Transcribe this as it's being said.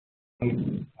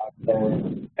for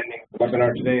attending the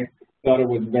webinar today. Thought it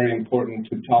was very important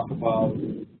to talk about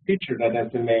the feature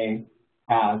that SMA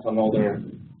has on all their,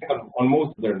 on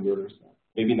most of their inverters.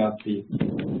 Maybe not the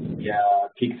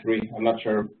Peak 3. I'm not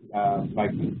sure if I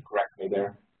can correct me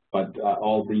there, but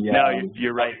all the no,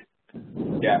 you're right.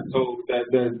 Yeah. So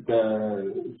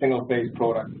the single phase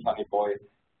product, Sunny Boy,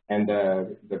 and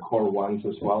the core ones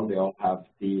as well. They all have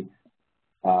the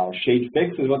shade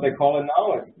fix is what they call it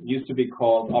now. It used to be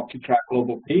called OptiTrack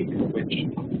Global Peak, which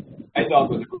I thought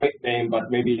was a great name, but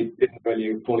maybe it didn't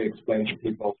really fully explain to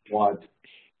people what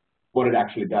it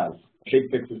actually does. Shade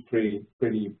fix is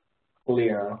pretty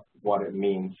clear what it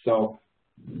means. So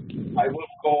I will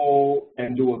go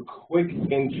and do a quick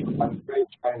intro. I'm really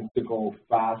trying to go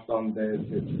fast on this.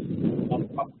 It's all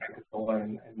about Frankensolar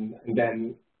and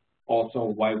then also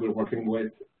why we're working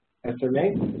with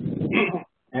SMA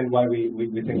and why we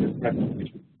think this presentation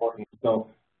is important. So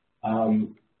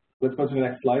let's go to the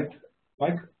next slide,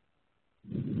 Mike.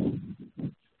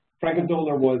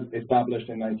 Frankensolar was established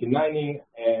in 1990,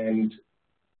 and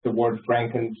the word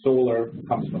Frankensolar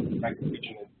comes from the Franken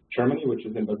region in Germany, which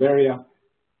is in Bavaria.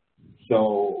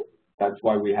 So that's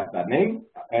why we have that name.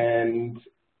 And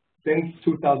since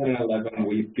 2011,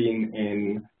 we've been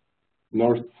in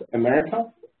North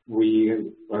America. We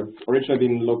have originally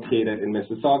been located in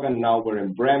Mississauga. Now we're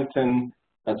in Brampton.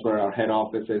 That's where our head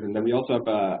office is. And then we also have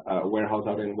a warehouse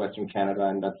out in Western Canada,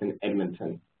 and that's in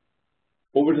Edmonton.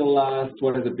 Over the last,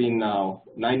 what has it been now,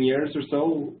 9 years or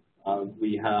so,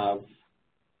 we have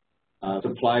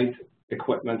supplied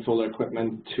equipment, solar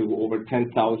equipment, to over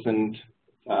 10,000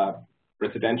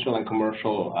 residential and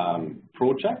commercial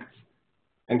projects.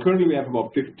 And currently we have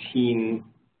about 15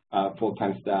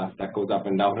 full-time staff. That goes up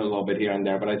and down a little bit here and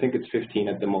there, but I think it's 15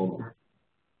 at the moment.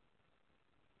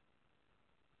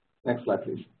 Next slide,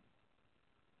 please.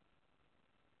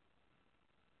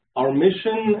 Our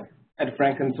mission at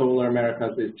Frankensolar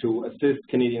Americas is to assist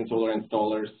Canadian solar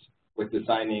installers with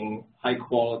designing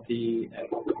high-quality and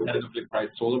competitively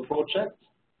priced solar projects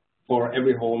for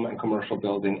every home and commercial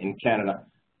building in Canada.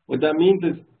 What that means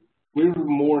is we're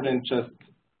more than just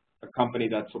a company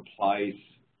that supplies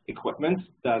equipment.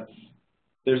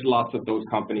 There's lots of those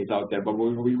companies out there, but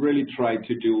what we really try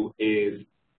to do is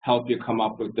help you come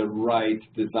up with the right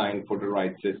design for the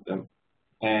right system.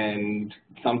 And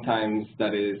sometimes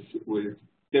that is with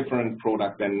different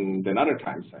product than other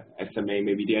times. SMA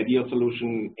may be the ideal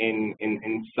solution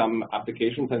in some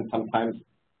applications, and sometimes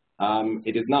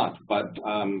it is not. But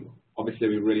obviously,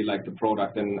 we really like the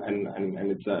product, and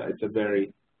it's a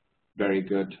very, very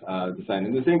good design.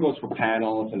 And the same goes for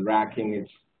panels and racking.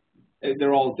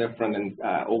 They're all different, and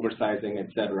oversizing,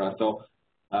 etc. So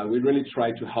we really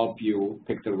try to help you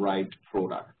pick the right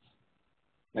product.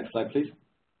 Next slide, please.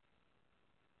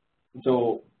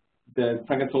 So the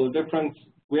Frankensolar difference.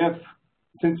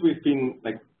 Since we've been,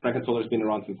 Frankensolar's been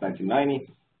around since 1990,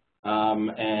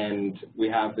 and we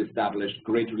have established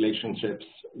great relationships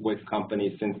with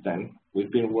companies since then. We've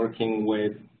been working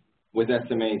with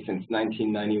SMA since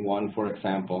 1991, for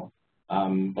example,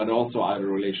 but also other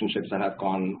relationships that have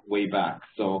gone way back.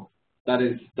 So that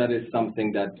is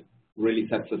something that really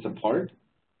sets us apart.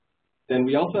 Then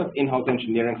we also have in-house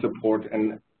engineering support,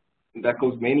 and that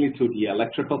goes mainly to the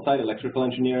electrical side, electrical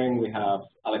engineering. We have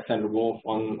Alexander Wolf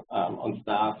on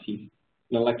staff. He's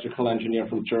an electrical engineer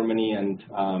from Germany, and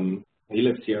he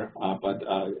lives here. But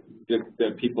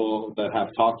the people that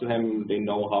have talked to him, they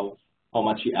know how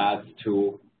much he adds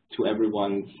to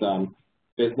everyone's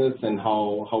business, and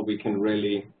how we can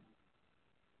really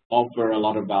offer a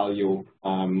lot of value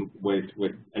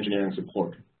with engineering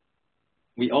support.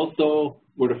 We also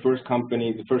were the first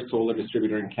company, the first solar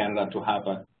distributor in Canada to have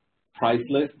a price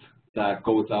list that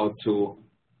goes out to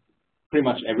pretty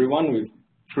much everyone. We've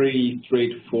pretty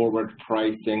straightforward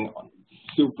pricing,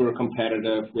 super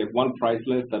competitive. We have one price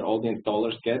list that all the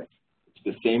installers get. It's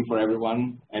the same for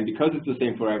everyone, and because it's the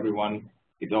same for everyone,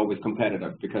 it's always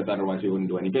competitive, because otherwise you wouldn't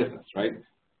do any business, right?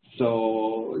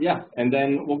 So yeah, and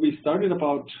then what we started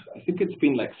about, I think it's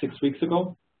been like 6 weeks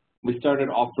ago, we started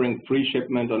offering free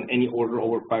shipment on any order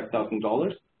over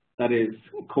 $5,000. That is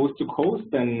coast to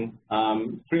coast, and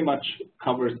pretty much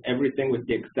covers everything with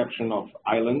the exception of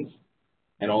islands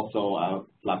and also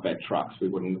flatbed trucks. We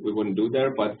wouldn't do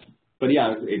there, but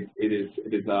yeah, it is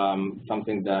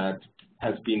something that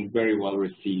has been very well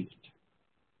received.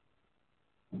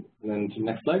 And then to the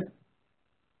next slide.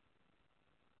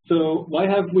 So why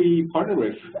have we partnered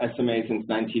with SMA since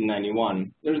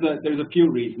 1991? There's a few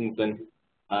reasons, and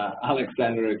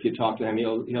Alexander, if you talk to him,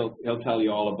 he'll tell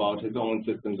you all about his own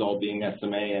systems all being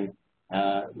SMA, and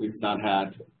we've not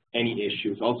had any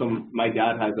issues. Also, my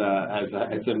dad has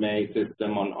a SMA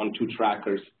system on 2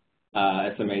 trackers,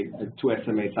 two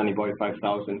SMA Sunny Boy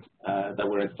 5000 that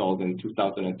were installed in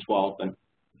 2012 and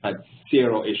had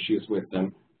 0 issues with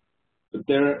them. But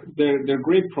they're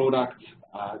great products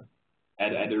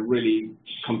at a really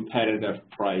competitive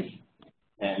price,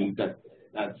 and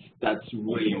that's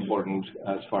really important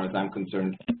as far as I'm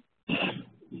concerned.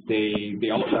 They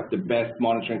also have the best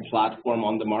monitoring platform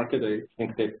on the market. I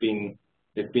think they've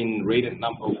been rated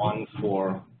 #1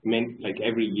 for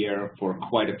every year for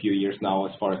quite a few years now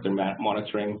as far as their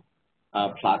monitoring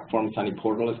platform, Sunny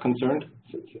Portal, is concerned.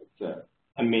 It's an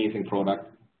amazing product.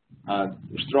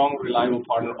 Strong, reliable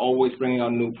partner, always bringing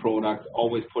out new products,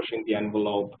 always pushing the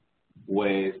envelope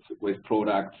with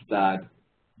products that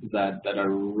are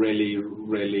really,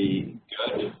 really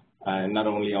good, not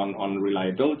only on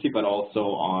reliability, but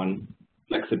also on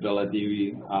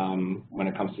flexibility when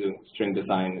it comes to string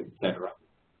design, etc.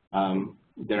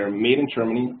 They're made in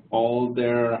Germany. All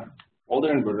their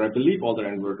inverters, I believe all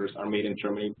their inverters are made in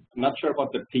Germany. I'm not sure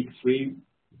about the Peak 3.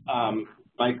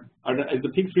 Is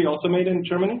the Peak 3 also made in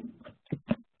Germany?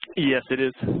 Yes, it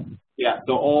is. Yeah,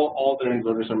 so all their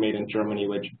inverters are made in Germany,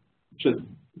 which just,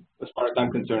 as far as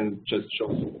I'm concerned, just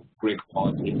shows great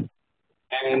quality.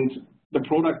 And the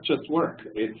product just works.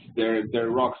 They're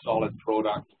rock solid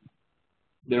product.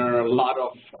 There are a lot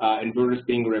of inverters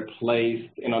being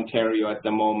replaced in Ontario at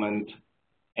the moment,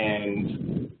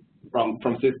 and from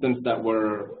systems that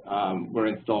were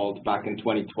installed back in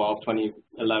 2012,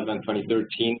 2011,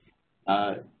 2013,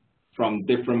 from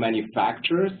different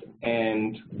manufacturers,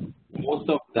 and most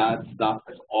of that stuff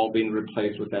has all been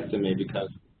replaced with SMA because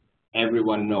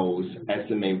everyone knows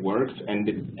SMA works,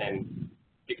 and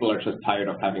people are just tired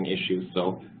of having issues.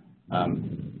 So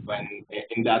when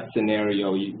in that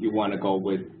scenario, you want to go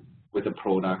with a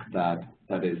product that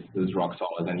is rock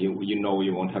solid, and you know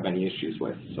you won't have any issues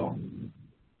with. So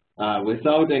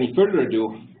without any further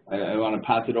ado, I want to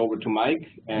pass it over to Mike,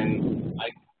 and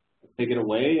Mike, take it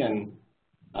away, and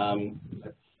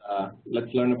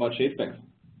let's learn about ShadeFix.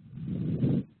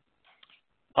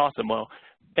 Awesome. Well,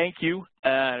 thank you.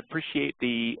 I appreciate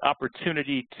the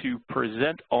opportunity to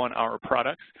present on our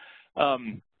products.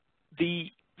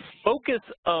 The focus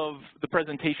of the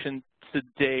presentation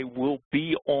today will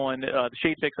be on the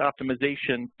ShadeFix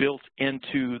optimization built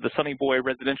into the Sunny Boy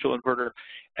residential inverter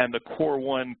and the Core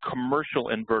 1 commercial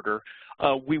inverter.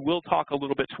 We will talk a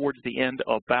little bit towards the end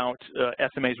about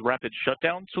SMA's rapid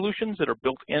shutdown solutions that are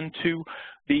built into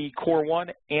the Core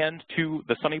 1 and to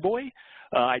the Sunny Boy.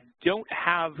 I don't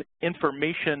have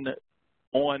information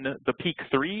on the Peak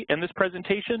 3 in this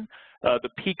presentation. The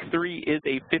Peak 3 is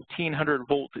a 1500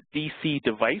 volt DC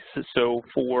device. So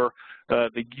for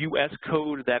the US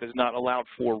code, that is not allowed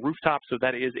for rooftops. So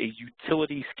that is a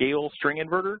utility scale string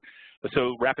inverter.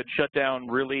 So rapid shutdown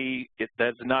really,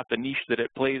 that's not the niche that it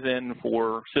plays in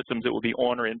for systems that would be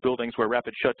on or in buildings where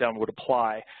rapid shutdown would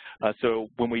apply. So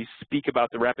when we speak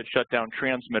about the rapid shutdown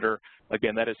transmitter,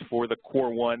 again, that is for the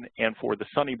Core 1 and for the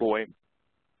Sunny Boy.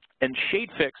 And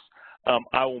ShadeFix,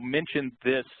 I will mention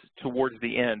this towards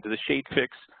the end. The ShadeFix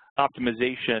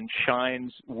optimization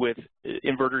shines with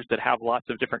inverters that have lots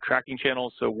of different tracking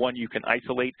channels. So one, you can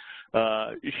isolate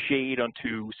shade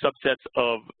onto subsets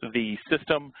of the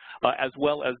system, as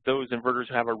well as those inverters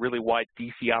who have a really wide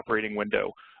DC operating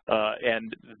window.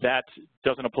 And that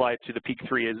doesn't apply to the Peak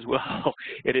 3 as well.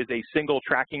 It is a single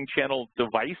tracking channel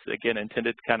device, again,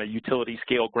 intended kind of utility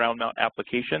scale ground mount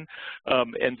application.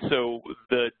 And so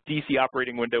the DC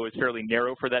operating window is fairly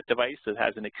narrow for that device. It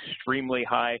has an extremely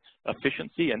high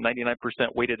efficiency and 99%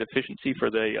 weighted efficiency for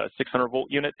the 600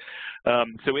 volt unit.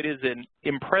 So it is an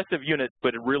impressive unit,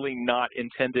 but really not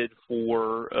intended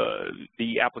for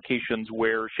the applications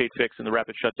where ShadeFix and the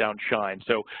rapid shutdown shine.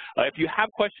 So if you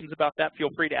have questions about that, feel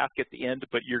free to ask at the end,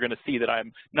 but you're going to see that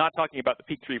I'm not talking about the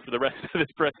Peak 3 for the rest of this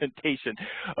presentation.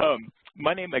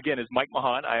 My name, again, is Mike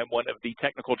Mahan. I am one of the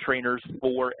technical trainers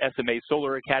for SMA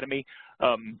Solar Academy.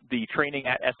 The training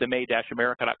at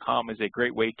sma-america.com is a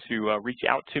great way to reach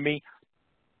out to me.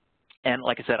 And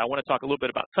like I said, I want to talk a little bit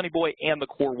about Sunny Boy and the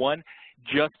Core 1,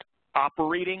 just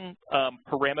operating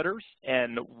parameters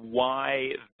and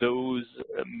why those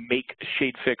make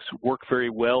ShadeFix work very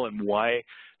well, and why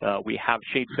we have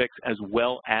ShadeFix as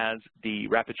well as the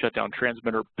rapid shutdown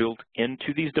transmitter built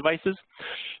into these devices.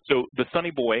 So the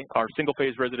Sunny Boy, our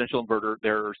single-phase residential inverter,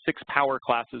 there are 6 power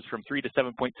classes from 3 to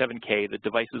 7.7K. The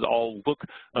devices all look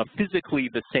physically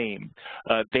the same.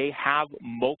 They have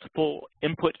multiple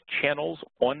input channels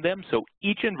on them, so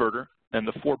each inverter and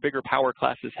the 4 bigger power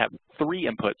classes have 3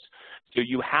 inputs. So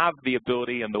you have the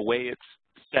ability, and the way it's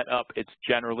set up, it's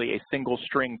generally a single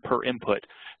string per input.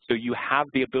 So you have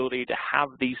the ability to have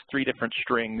these 3 different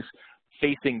strings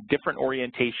facing different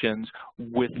orientations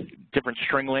with different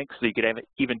string lengths, so you could have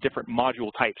even different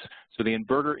module types. So the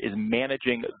inverter is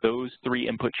managing those 3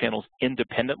 input channels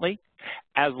independently.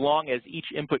 As long as each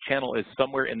input channel is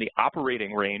somewhere in the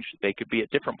operating range, they could be at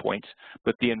different points,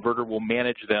 but the inverter will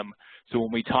manage them. So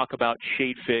when we talk about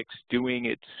shade fix, doing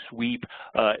its sweep,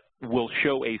 we'll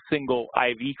show a single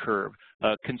IV curve.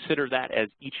 Consider that as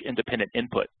each independent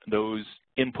input. Those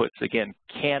inputs, again,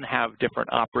 can have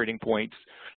different operating points.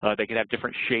 They can have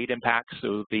different shade impacts,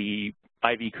 so the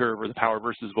IV curve or the power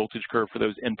versus voltage curve for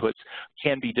those inputs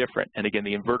can be different. And again,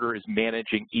 the inverter is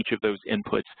managing each of those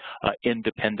inputs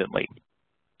independently.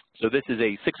 So this is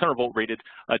a 600 volt rated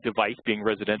device being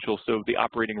residential, so the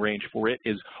operating range for it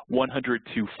is 100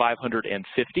 to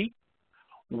 550.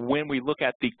 When we look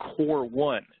at the Core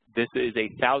 1, this is a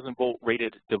 1,000 volt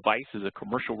rated device, is a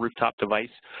commercial rooftop device.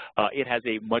 It has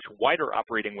a much wider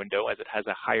operating window as it has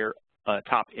a higher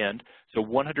top end. So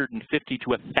 150 to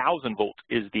 1,000 volt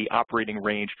is the operating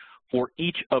range for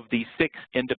each of the 6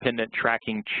 independent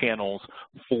tracking channels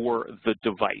for the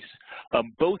device.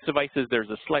 Both devices, there's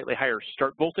a slightly higher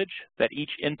start voltage that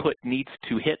each input needs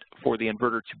to hit for the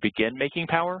inverter to begin making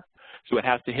power. So it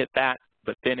has to hit that,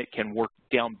 but then it can work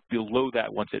down below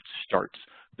that once it starts.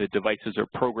 The devices are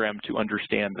programmed to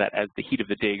understand that as the heat of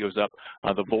the day goes up,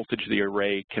 the voltage the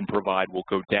array can provide will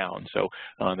go down. So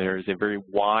there is a very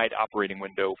wide operating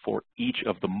window for each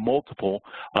of the multiple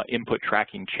input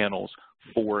tracking channels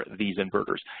for these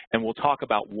inverters. And we'll talk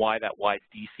about why that wide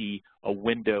DC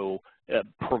window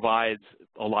provides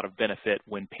a lot of benefit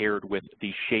when paired with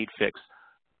the shade fix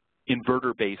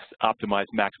inverter-based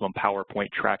optimized maximum power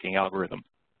point tracking algorithm.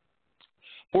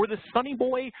 For the Sunny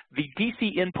Boy, the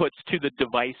DC inputs to the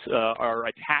device are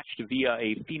attached via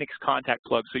a Phoenix contact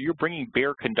plug, so you're bringing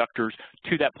bare conductors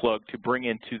to that plug to bring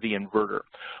into the inverter.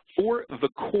 For the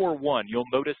Core 1, you'll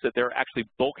notice that there are actually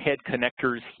bulkhead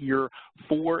connectors here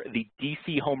for the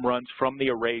DC home runs from the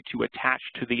array to attach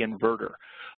to the inverter.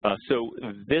 So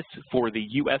this, for the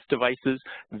US devices,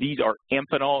 these are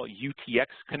Amphenol UTX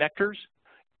connectors.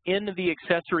 In the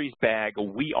accessories bag,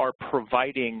 we are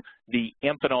providing the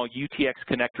Amphenol UTX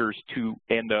connectors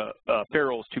and the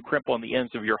ferrules to crimp on the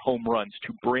ends of your home runs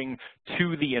to bring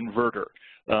to the inverter.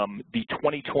 The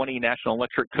 2020 National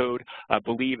Electric Code, I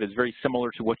believe, is very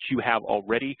similar to what you have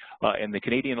already in the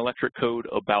Canadian Electric Code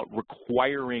about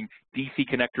requiring DC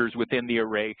connectors within the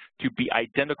array to be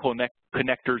identical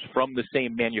connectors from the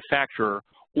same manufacturer,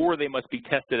 or they must be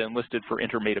tested and listed for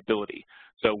intermatability.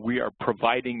 So we are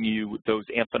providing you those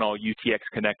Amphenol UTX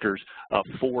connectors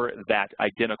for that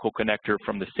identical connector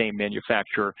from the same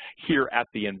manufacturer here at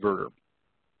the inverter.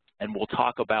 And we'll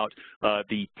talk about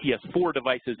the TS4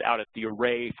 devices out at the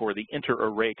array for the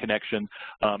inter-array connection.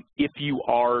 If you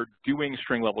are doing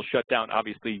string level shutdown,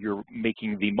 obviously you're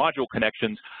making the module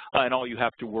connections, and all you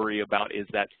have to worry about is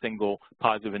that single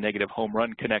positive and negative home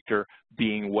run connector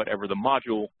being whatever the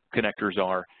module connectors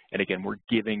are. And again, we're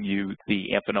giving you the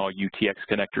Amphenol UTX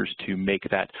connectors to make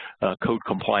that code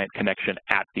compliant connection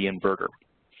at the inverter.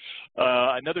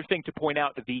 Another thing to point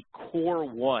out, the Core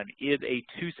 1 is a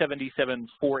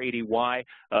 277-480Y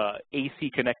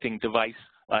AC connecting device,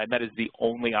 and that is the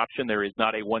only option. There is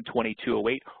not a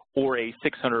 120-208 or a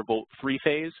 600-volt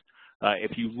three-phase.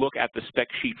 If you look at the spec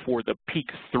sheet for the Peak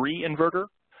 3 inverter,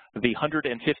 the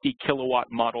 150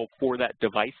 kilowatt model for that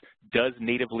device does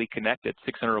natively connect at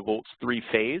 600 volts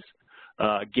three-phase.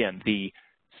 Again, the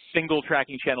single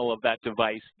tracking channel of that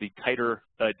device, the tighter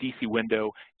DC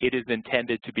window, it is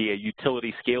intended to be a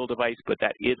utility scale device, but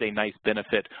that is a nice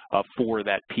benefit for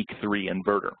that Peak 3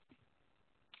 inverter.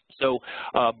 So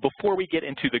before we get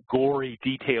into the gory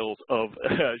details of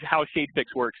how ShadeFix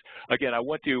works, again, I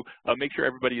want to make sure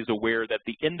everybody is aware that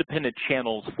the independent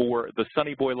channels for the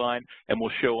Sunny Boy line, and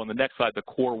we'll show on the next slide the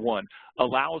Core 1,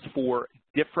 allows for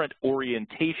different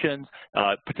orientations,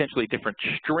 potentially different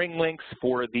string lengths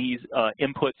for these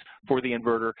inputs for the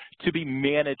inverter to be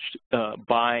managed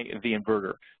by the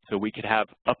inverter. So we could have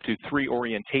up to 3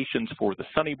 orientations for the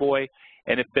Sunny Boy,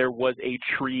 and if there was a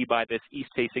tree by this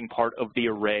east-facing part of the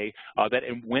array that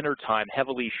in wintertime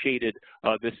heavily shaded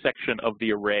this section of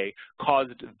the array,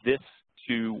 caused this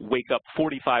to wake up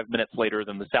 45 minutes later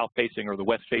than the south-facing or the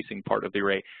west-facing part of the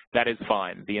array, that is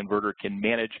fine. The inverter can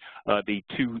manage the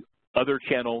 2 other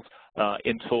channels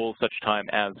until such time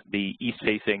as the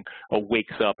east-facing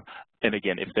wakes up. And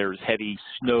again, if there's heavy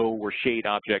snow or shade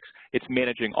objects, it's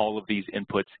managing all of these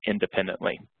inputs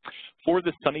independently. For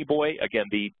the Sunny Boy, again,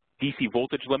 the DC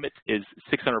voltage limit is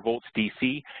 600 volts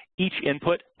DC. Each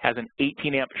input has an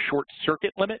 18 amp short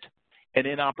circuit limit. and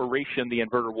in operation, the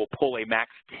inverter will pull a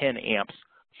max 10 amps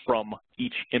from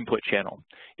each input channel.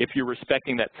 If you're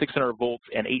respecting that 600 volts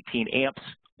and 18 amps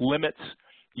limits,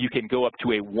 you can go up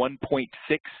to a 1.6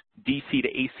 DC to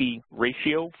AC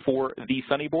ratio for the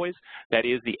Sunny Boys. That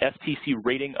is, the STC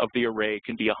rating of the array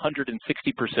can be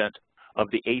 160% of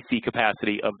the AC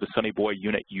capacity of the Sunny Boy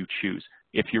unit you choose,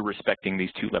 if you're respecting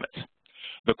these two limits.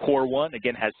 The Core 1,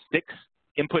 again, has 6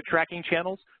 input tracking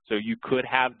channels, so you could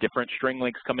have different string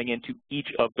links coming into each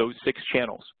of those 6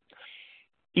 channels.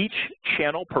 Each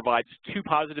channel provides 2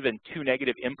 positive and 2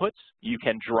 negative inputs. You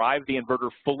can drive the inverter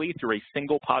fully through a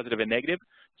single positive and negative.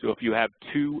 So if you have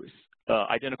 2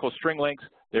 identical string links,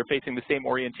 they're facing the same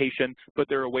orientation, but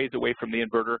they're a ways away from the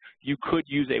inverter, you could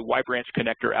use a Y-branch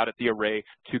connector out at the array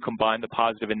to combine the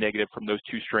positive and negative from those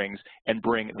 2 strings and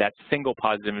bring that single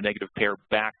positive and negative pair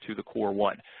back to the Core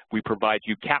 1. We provide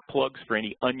you cap plugs for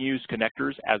any unused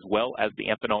connectors as well as the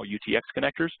Amphenol UTX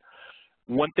connectors.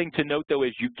 One thing to note, though,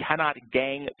 is you cannot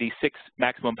gang the 6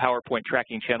 maximum power point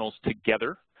tracking channels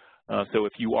together. So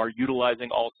if you are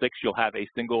utilizing all 6, you'll have a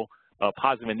single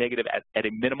positive and negative at a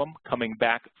minimum coming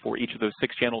back for each of those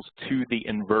 6 channels to the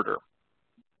inverter.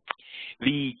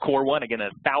 The Core 1, again, a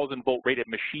 1,000-volt rated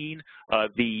machine.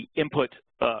 The input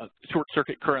short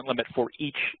circuit current limit for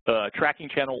each tracking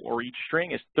channel or each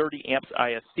string is 30 amps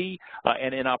ISC,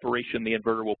 and in operation, the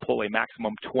inverter will pull a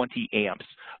maximum 20 amps.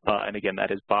 And again,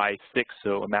 that is by 6,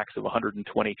 so a max of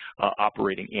 120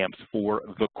 operating amps for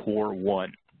the Core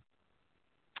 1.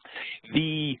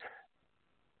 The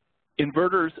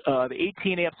inverters, the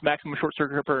 18 amps maximum short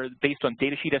circuit current based on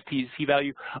datasheet STC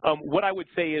value. What I would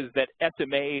say is that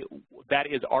SMA, that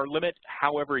is our limit.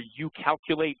 However, you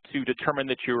calculate to determine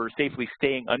that you're safely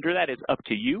staying under that is up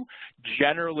to you.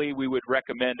 Generally, we would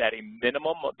recommend at a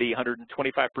minimum the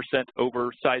 125%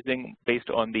 oversizing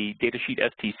based on the datasheet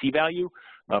STC value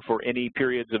for any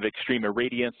periods of extreme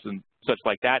irradiance and such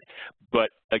like that.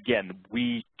 But again,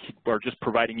 we are just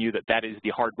providing you that that is the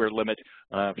hardware limit.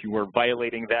 If you were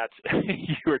violating that,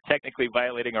 you are technically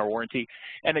violating our warranty.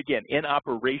 And again, in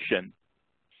operation,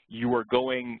 you are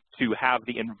going to have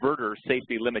the inverter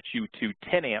safely limit you to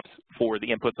 10 amps for the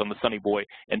inputs on the Sunny Boy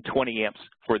and 20 amps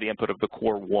for the input of the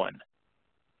Core 1.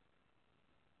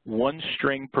 1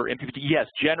 string per MPPT. Yes,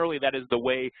 generally that is the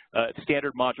way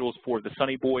standard modules for the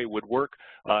Sunny Boy would work.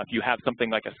 If you have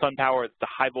something like a SunPower, the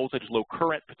high voltage, low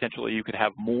current, potentially you could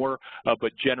have more,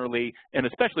 but generally, and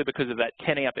especially because of that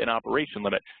 10 amp in operation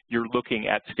limit, you're looking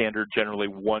at standard generally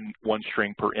one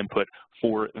string per input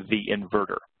for the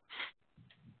inverter.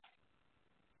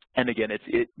 And again,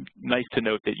 it's nice to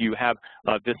note that you have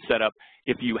this setup.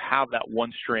 If you have that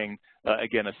 1 string,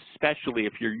 again, especially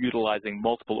if you're utilizing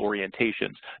multiple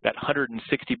orientations, that 160%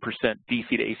 DC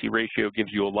to AC ratio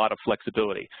gives you a lot of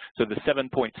flexibility. So the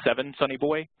 7.7 Sunny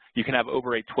Boy, you can have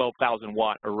over a 12,000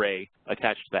 watt array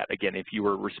attached to that, again, if you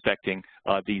were respecting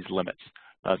these limits.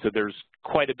 So there's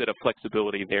quite a bit of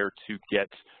flexibility there to get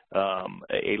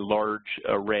a large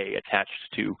array attached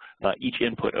to each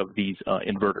input of these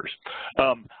inverters.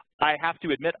 I have to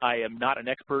admit I am not an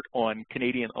expert on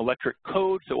Canadian electric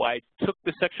code, so I took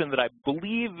the section that I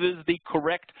believe is the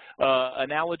correct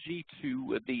analogy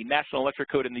to the National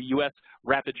Electric Code in the U.S.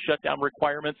 rapid shutdown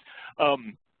requirements.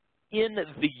 In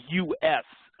the U.S.,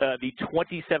 the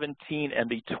 2017 and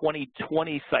the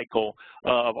 2020 cycle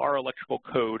of our electrical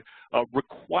code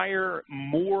require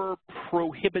more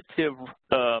prohibitive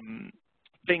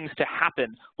things to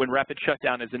happen when rapid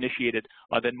shutdown is initiated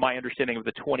than my understanding of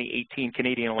the 2018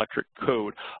 Canadian Electric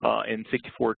Code in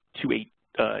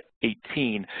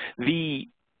 642818. The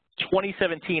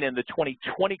 2017 and the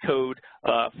 2020 code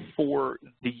for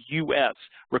the U.S.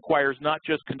 requires not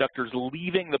just conductors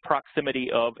leaving the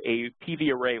proximity of a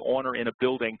PV array on or in a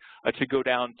building to go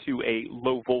down to a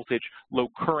low voltage, low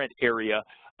current area.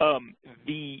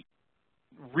 The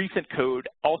recent code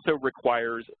also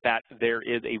requires that there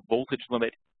is a voltage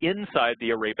limit inside the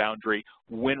array boundary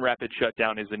when rapid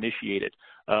shutdown is initiated.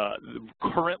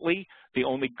 Currently, the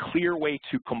only clear way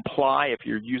to comply if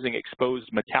you're using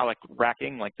exposed metallic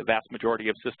racking, like the vast majority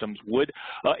of systems would,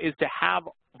 is to have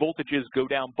voltages go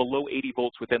down below 80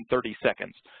 volts within 30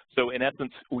 seconds. So in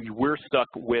essence, we're stuck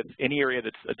with any area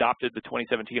that's adopted the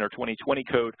 2017 or 2020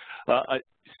 code,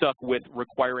 stuck with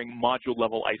requiring module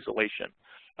level isolation.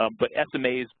 But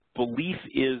SMA's belief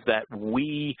is that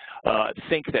we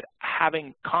think that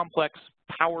having complex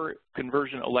power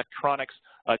conversion electronics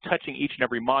touching each and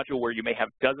every module where you may have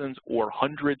dozens or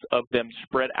hundreds of them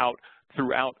spread out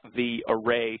throughout the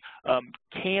array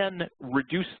can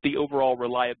reduce the overall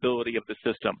reliability of the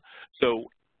system.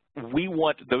 So we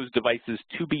want those devices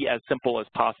to be as simple as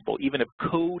possible. Even if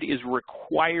code is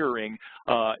requiring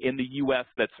in the US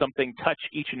that something touch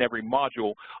each and every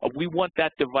module, we want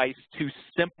that device to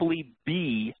simply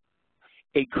be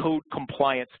a code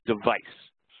compliance device.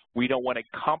 We don't want a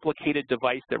complicated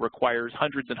device that requires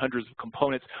hundreds and hundreds of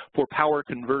components for power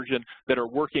conversion that are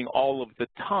working all of the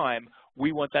time.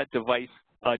 We want that device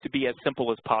to be as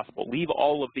simple as possible. Leave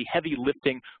all of the heavy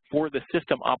lifting for the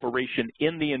system operation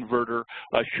in the inverter.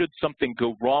 Should something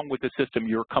go wrong with the system,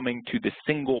 you're coming to the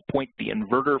single point, the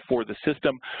inverter for the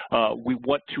system. We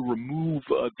want to remove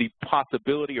the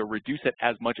possibility or reduce it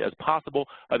as much as possible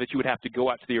that you would have to go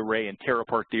out to the array and tear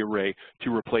apart the array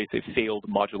to replace a failed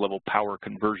module level power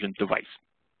conversion device.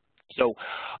 So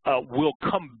we'll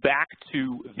come back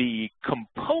to the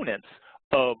components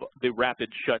of the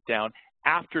rapid shutdown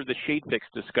after the shade fix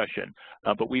discussion,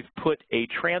 but we've put a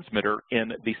transmitter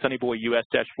in the Sunny Boy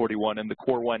US-41 and the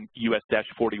Core 1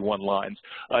 US-41 lines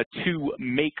to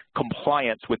make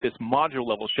compliance with this module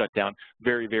level shutdown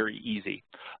very, very easy.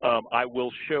 I will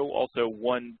show also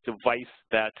one device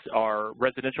that our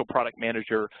residential product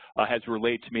manager has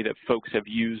relayed to me that folks have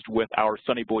used with our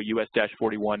Sunny Boy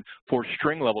US-41 for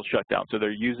string level shutdown. So they're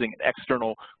using an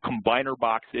external combiner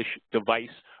box-ish device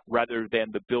rather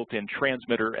than the built-in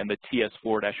transmitter and the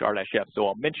TS4-R-F. So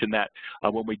I'll mention that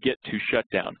when we get to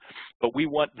shutdown. But we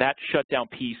want that shutdown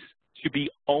piece to be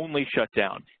only shut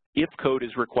down. If code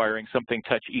is requiring something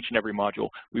touch each and every module,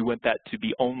 we want that to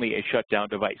be only a shutdown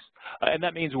device. And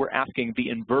that means we're asking the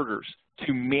inverters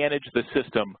to manage the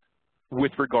system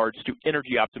with regards to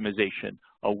energy optimization,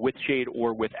 with shade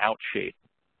or without shade.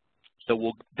 So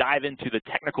we'll dive into the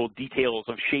technical details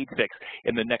of shade fix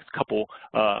in the next couple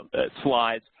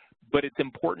slides, but it's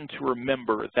important to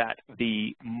remember that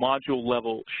the module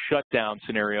level shutdown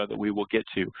scenario that we will get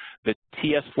to, the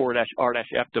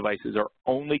TS4-R-F devices are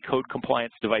only code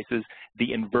compliance devices. The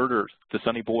inverters, the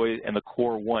Sunny Boy and the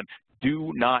Core 1,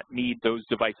 do not need those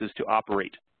devices to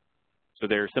operate. So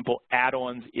they're simple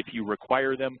add-ons if you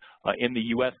require them. In the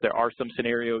US, there are some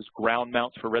scenarios, ground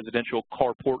mounts for residential,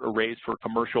 carport arrays for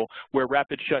commercial, where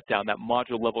rapid shutdown, that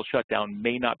module level shutdown,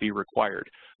 may not be required.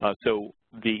 So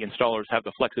the installers have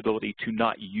the flexibility to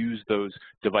not use those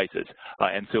devices.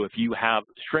 And so if you have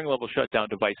string level shutdown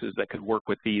devices that could work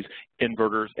with these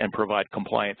inverters and provide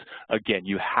compliance, again,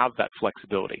 you have that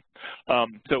flexibility.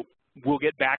 So we'll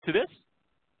get back to this,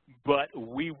 but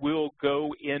we will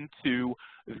go into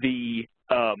the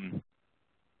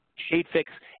shade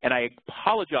fix, and I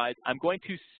apologize, I'm going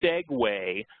to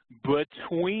segue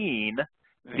between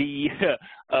the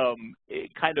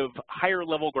kind of higher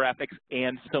level graphics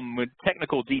and some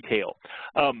technical detail.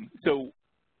 So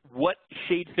what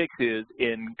shade fix is,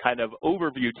 in kind of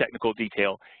overview technical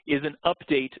detail, is an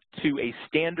update to a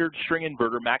standard string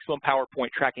inverter maximum power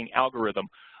point tracking algorithm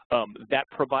that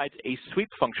provides a sweep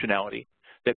functionality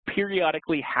that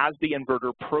periodically has the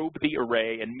inverter probe the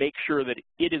array and make sure that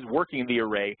it is working the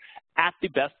array at the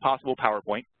best possible power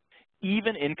point,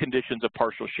 even in conditions of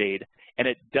partial shade, and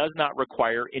it does not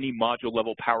require any module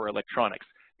level power electronics.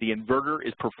 The inverter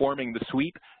is performing the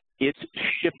sweep, it's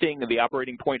shifting the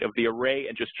operating point of the array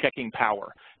and just checking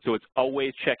power. So it's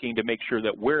always checking to make sure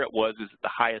that where it was is at the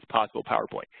highest possible power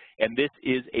point. And this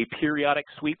is a periodic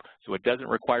sweep, so it doesn't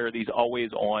require these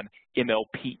always on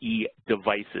MLPE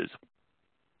devices.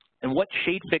 And what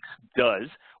shade fix does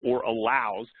or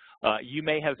allows, you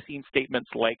may have seen statements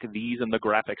like these in the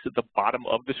graphics at the bottom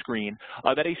of the screen,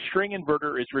 that a string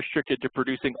inverter is restricted to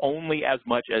producing only as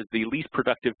much as the least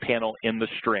productive panel in the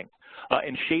string.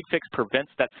 And shade fix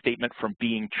prevents that statement from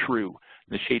being true.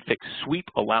 The shade fix sweep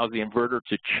allows the inverter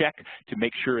to check to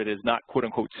make sure it is not quote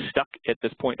unquote stuck at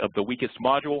this point of the weakest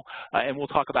module, and we'll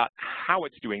talk about how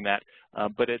it's doing that,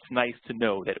 but it's nice to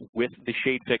know that with the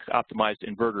shade fix optimized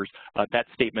inverters, that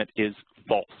statement is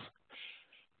false.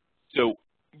 So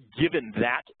given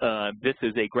that, this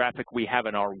is a graphic we have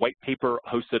in our white paper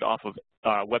hosted off of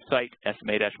our website,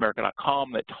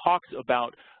 sma-america.com, that talks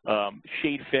about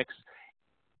shade fix.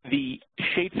 The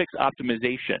shade fix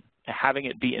optimization, having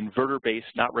it be inverter-based,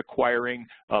 not requiring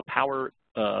power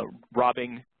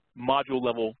robbing module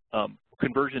level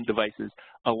conversion devices,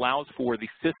 allows for the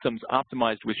systems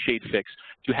optimized with shade fix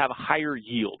to have a higher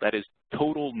yield, that is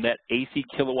total net AC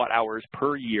kilowatt hours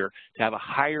per year, to have a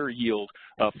higher yield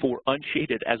for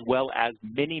unshaded as well as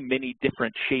many, many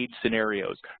different shade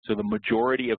scenarios. So the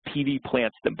majority of PV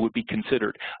plants that would be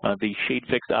considered, the shade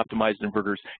fix optimized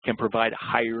inverters can provide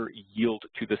higher yield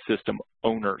to the system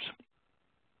owners.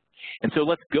 And so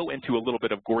let's go into a little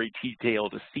bit of gory detail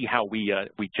to see how we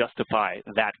justify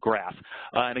that graph.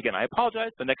 And again, I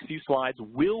apologize. The next few slides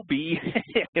will be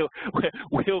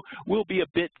will be a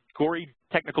bit gory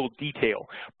technical detail.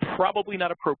 Probably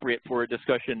not appropriate for a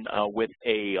discussion with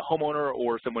a homeowner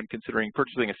or someone considering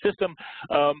purchasing a system,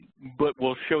 but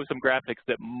we'll show some graphics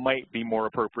that might be more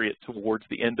appropriate towards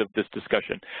the end of this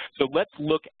discussion. So let's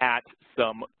look at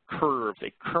some curves,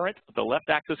 a current, the left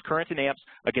axis current in amps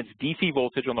against DC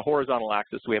voltage on the horizontal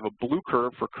axis. We have a blue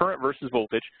curve for current versus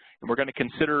voltage, and we're going to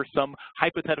consider some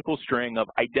hypothetical string of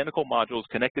identical modules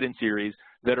connected in series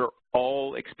that are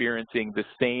all experiencing the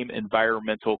same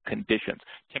environmental conditions,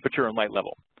 temperature and light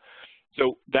level.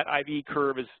 So that IV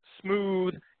curve is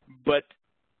smooth, but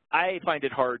I find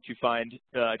it hard to find,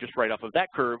 just right off of that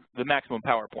curve, the maximum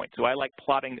power point. So I like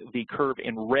plotting the curve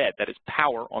in red, that is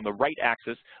power, on the right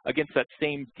axis against that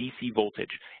same DC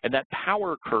voltage. And that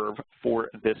power curve for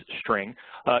this string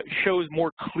shows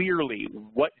more clearly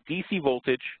what DC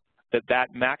voltage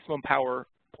that maximum power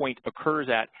point occurs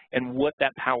at and what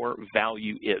that power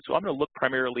value is. So I'm going to look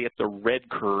primarily at the red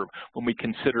curve when we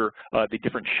consider the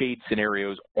different shade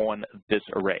scenarios on this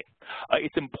array.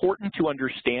 It's important to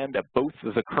understand that both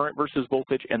the current versus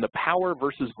voltage and the power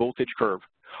versus voltage curve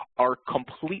are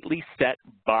completely set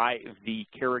by the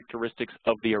characteristics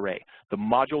of the array. The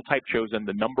module type chosen,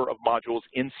 the number of modules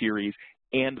in series,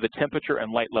 and the temperature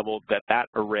and light level that that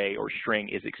array or string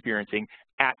is experiencing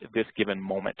at this given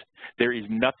moment. There is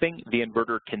nothing the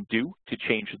inverter can do to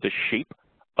change the shape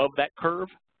of that curve,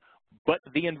 but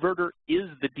the inverter is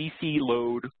the DC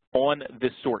load on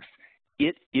this source.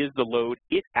 It is the load.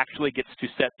 It actually gets to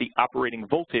set the operating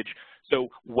voltage. So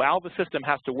while the system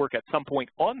has to work at some point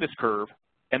on this curve,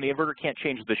 and the inverter can't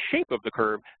change the shape of the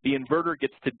curve, the inverter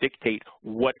gets to dictate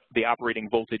what the operating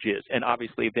voltage is, and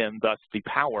obviously then thus the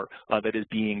power that is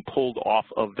being pulled off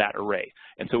of that array.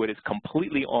 And so it is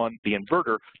completely on the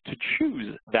inverter to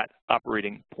choose that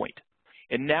operating point.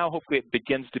 And now hopefully it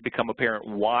begins to become apparent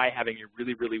why having a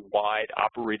really, really wide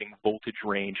operating voltage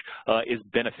range is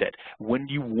benefit. When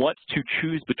you want to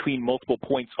choose between multiple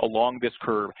points along this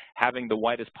curve, having the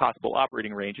widest possible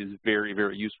operating range is very,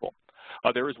 very useful.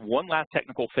 There is one last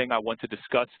technical thing I want to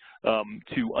discuss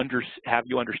to have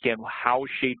you understand how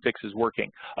ShadeFix is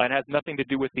working. It has nothing to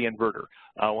do with the inverter.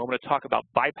 I'm going to talk about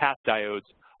bypass diodes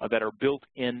that are built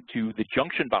into the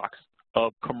junction box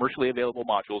of commercially available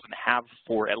modules and have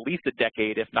for at least a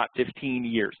decade, if not 15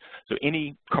 years. So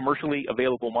any commercially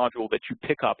available module that you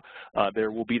pick up,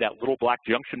 there will be that little black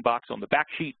junction box on the back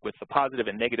sheet with the positive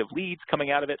and negative leads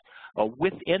coming out of it.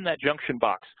 Within that junction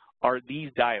box are these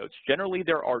diodes. Generally,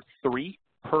 there are 3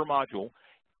 per module.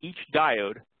 Each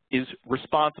diode is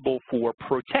responsible for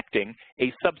protecting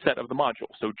a subset of the module,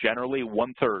 so generally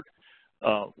 1/3.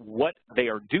 What they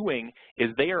are doing is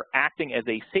they are acting as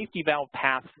a safety valve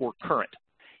path for current.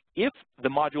 If the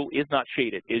module is not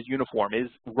shaded, is uniform, is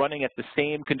running at the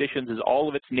same conditions as all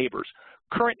of its neighbors,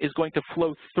 current is going to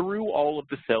flow through all of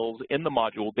the cells in the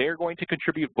module. They're going to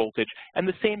contribute voltage, and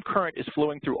the same current is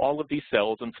flowing through all of these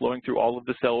cells and flowing through all of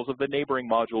the cells of the neighboring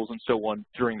modules and so on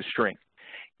during the string.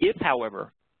 If,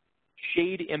 however,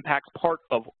 shade impacts part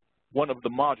of one of the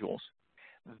modules,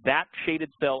 that shaded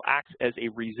cell acts as a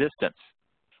resistance.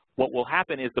 What will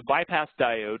happen is the bypass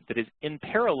diode that is in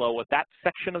parallel with that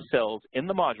section of cells in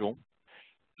the module,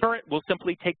 current will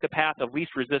simply take the path of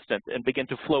least resistance and begin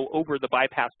to flow over the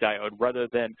bypass diode rather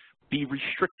than be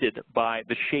restricted by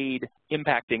the shade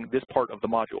impacting this part of the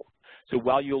module. So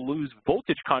while you'll lose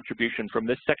voltage contribution from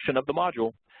this section of the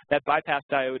module, that bypass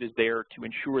diode is there to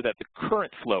ensure that the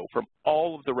current flow from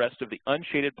all of the rest of the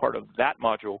unshaded part of that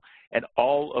module and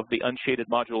all of the unshaded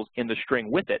modules in the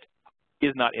string with it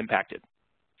is not impacted.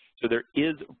 So there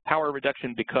is power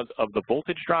reduction because of the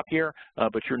voltage drop here,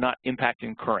 but you're not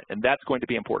impacting current, and that's going to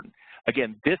be important.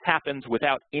 Again, this happens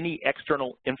without any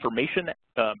external information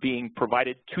being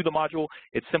provided to the module.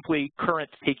 It's simply current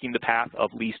taking the path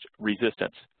of least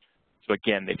resistance. So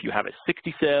again, if you have a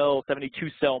 60-cell,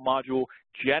 72-cell module,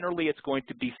 generally it's going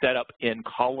to be set up in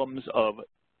columns of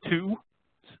two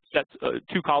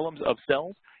columns of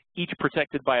cells, each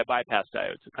protected by a bypass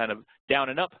diode. So kind of down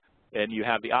and up, and you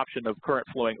have the option of current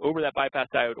flowing over that bypass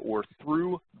diode or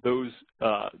through those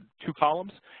 2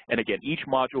 columns. And again, each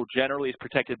module generally is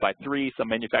protected by 3. Some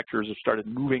manufacturers have started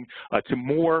moving to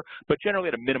more, but generally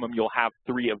at a minimum, you'll have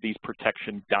 3 of these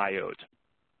protection diodes.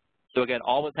 So again,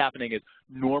 all that's happening is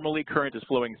normally current is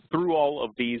flowing through all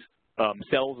of these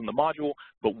cells in the module,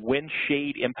 but when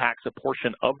shade impacts a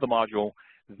portion of the module,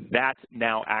 that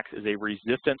now acts as a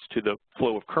resistance to the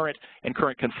flow of current, and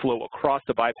current can flow across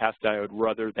the bypass diode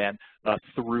rather than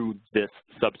through this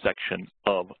subsection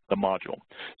of the module.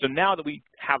 So now that we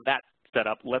have that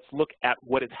setup, let's look at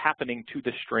what is happening to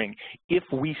the string if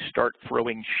we start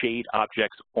throwing shade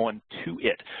objects onto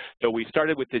it. So we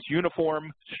started with this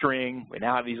uniform string. We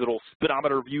now have these little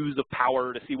speedometer views of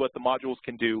power to see what the modules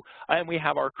can do, and we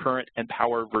have our current and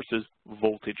power versus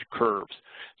voltage curves.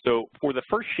 So for the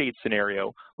first shade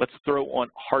scenario, let's throw on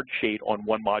hard shade on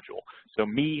one module. So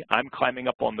me, I'm climbing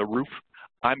up on the roof.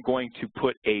 I'm going to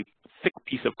put a thick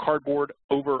piece of cardboard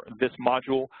over this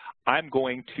module. I'm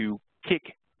going to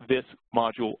kick this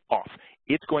module off.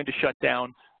 It's going to shut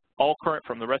down. All current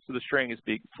from the rest of the string is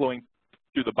flowing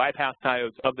through the bypass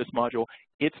diodes of this module.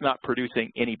 It's not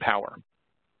producing any power.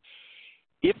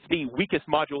 If the weakest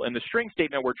module in the string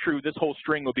statement were true, this whole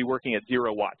string would be working at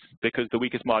 0 watts because the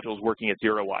weakest module is working at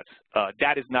 0 watts.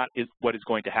 That is not what is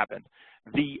going to happen.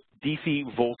 The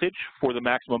DC voltage for the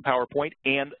maximum power point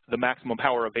and the maximum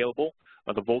power available,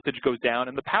 the voltage goes down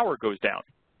and the power goes down.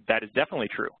 That is definitely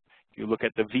true. If you look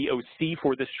at the VOC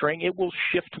for this string, it will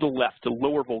shift to the left to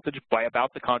lower voltage by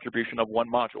about the contribution of one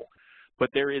module. But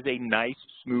there is a nice,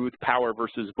 smooth power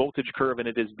versus voltage curve, and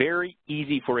it is very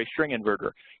easy for a string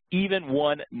inverter, even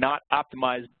one not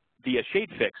optimized via shade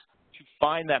fix, to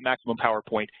find that maximum power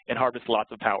point and harvest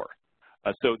lots of power.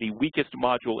 So the weakest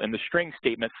module in the string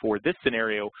statement for this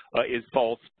scenario is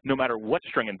false no matter what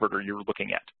string inverter you're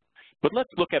looking at. But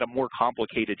let's look at a more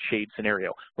complicated shade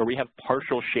scenario where we have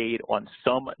partial shade on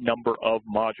some number of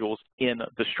modules in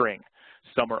the string.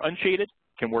 Some are unshaded,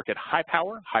 can work at high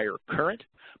power, higher current,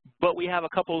 but we have a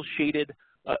couple shaded,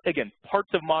 again, parts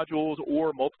of modules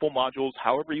or multiple modules,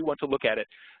 however you want to look at it.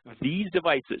 These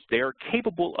devices, they are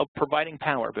capable of providing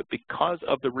power, but because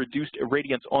of the reduced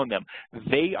irradiance on them,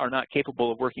 they are not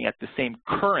capable of working at the same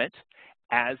current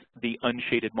as the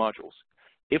unshaded modules.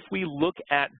 If we look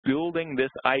at building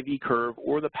this IV curve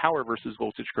or the power versus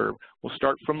voltage curve, we'll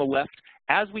start from the left.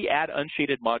 As we add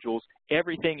unshaded modules,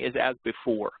 everything is as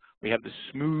before. We have the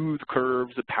smooth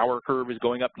curves, the power curve is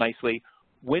going up nicely.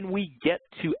 When we get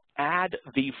to add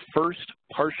the first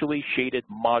partially shaded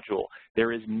module,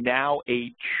 there is now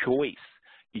a choice.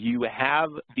 You have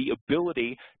the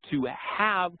ability to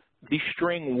have the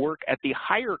string work at the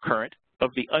higher current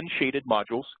of the unshaded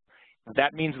modules.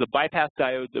 That means the bypass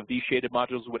diodes of these shaded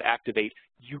modules would activate.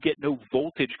 You get no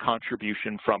voltage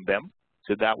contribution from them,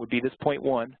 so that would be this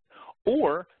 0.1.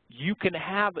 Or you can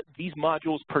have these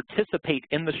modules participate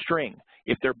in the string.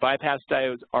 If their bypass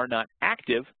diodes are not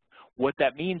active, what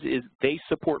that means is they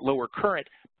support lower current,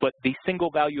 but the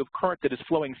single value of current that is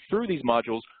flowing through these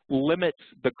modules limits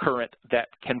the current that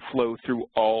can flow through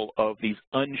all of these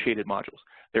unshaded modules.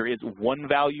 There is one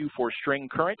value for string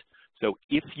current. So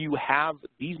if you have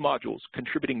these modules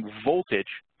contributing voltage,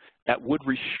 that would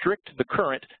restrict the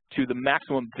current to the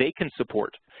maximum they can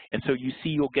support. And so you see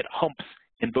you'll get humps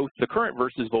in both the current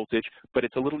versus voltage, but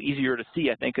it's a little easier to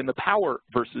see, I think, in the power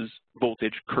versus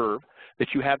voltage curve that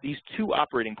you have these two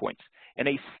operating points. And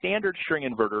a standard string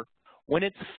inverter, when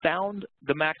it's found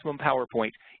the maximum power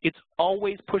point, it's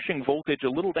always pushing voltage a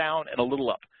little down and a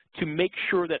little up to make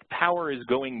sure that power is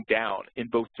going down in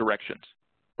both directions.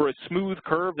 For a smooth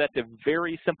curve, that's a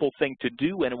very simple thing to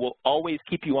do, and it will always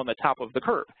keep you on the top of the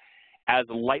curve. As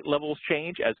light levels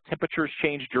change, as temperatures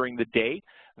change during the day,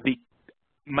 the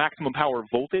maximum power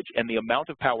voltage and the amount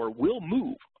of power will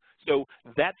move. So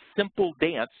that simple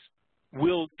dance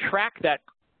will track that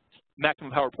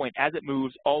maximum power point as it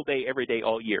moves all day, every day,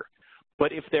 all year.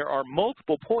 But if there are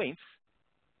multiple points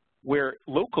where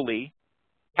locally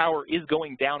power is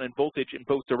going down in voltage in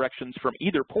both directions from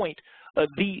either point,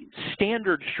 the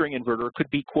standard string inverter could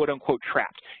be quote-unquote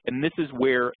trapped. And this is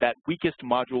where that weakest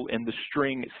module in the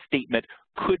string statement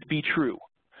could be true.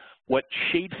 What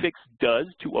ShadeFix does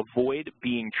to avoid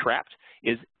being trapped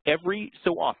is every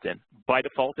so often, by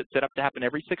default it's set up to happen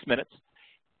every 6 minutes,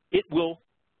 it will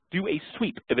do a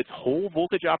sweep of its whole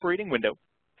voltage operating window,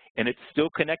 and it's still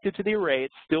connected to the array,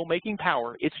 it's still making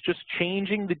power, it's just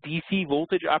changing the DC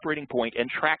voltage operating point and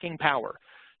tracking power.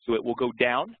 So it will go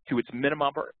down to its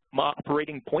minimum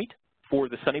operating point for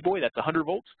the Sunny Boy, that's 100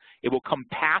 volts. It will come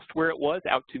past where it was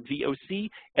out to VOC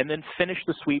and then finish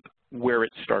the sweep where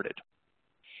it started.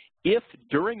 If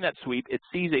during that sweep it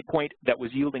sees a point that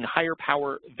was yielding higher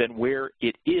power than where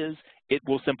it is, it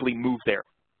will simply move there.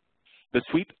 The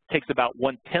sweep takes about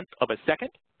 1/10 of a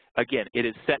second. Again, it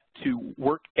is set to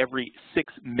work every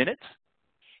 6 minutes.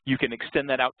 You can extend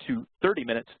that out to 30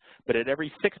 minutes, but at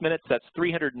every 6 minutes, that's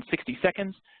 360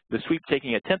 seconds. The sweep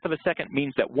taking 1/10 of a second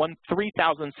means that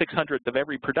 1/3600th of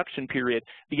every production period,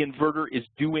 the inverter is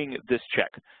doing this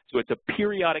check. So it's a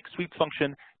periodic sweep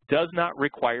function does not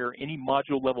require any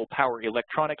module-level power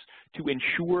electronics to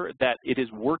ensure that it is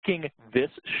working this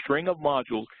string of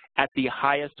modules at the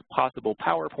highest possible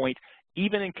power point,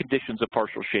 even in conditions of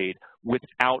partial shade,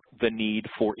 without the need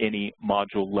for any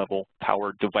module-level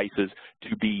power devices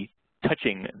to be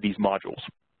touching these modules.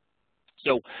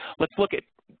 So let's look at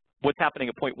what's happening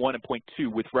at point 1 and point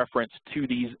 2 with reference to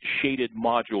these shaded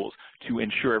modules to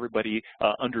ensure everybody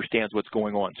understands what's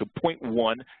going on. So point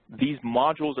 1, these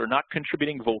modules are not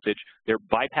contributing voltage. Their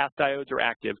bypass diodes are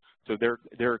active, so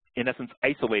they're in essence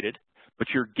isolated, but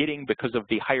you're getting, because of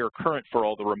the higher current for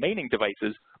all the remaining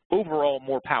devices, overall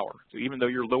more power. So even though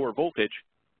you're lower voltage,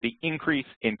 the increase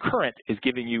in current is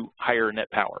giving you higher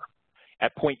net power.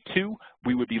 At point 2,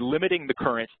 we would be limiting the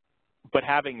current but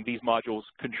having these modules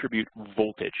contribute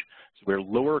voltage. So we're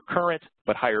lower current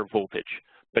but higher voltage,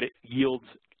 but it yields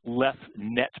less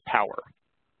net power.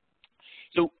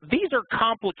 So these are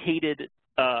complicated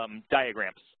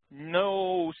diagrams.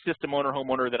 No system owner,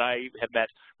 homeowner that I have met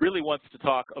really wants to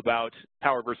talk about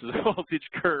power versus voltage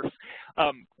curves.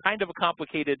 Kind of a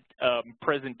complicated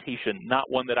presentation,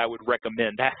 not one that I would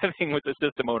recommend having with a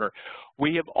system owner.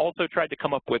 We have also tried to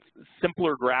come up with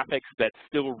simpler graphics that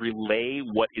still relay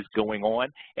what is going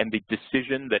on and the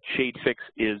decision that ShadeFix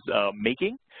is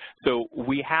making. So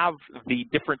we have the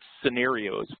different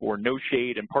scenarios for no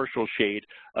shade and partial shade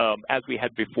as we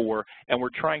had before, and we're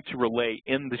trying to relay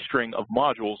in the string of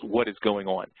modules what is going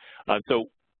on. So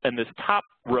in this top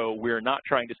row, we're not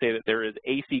trying to say that there is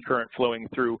AC current flowing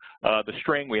through the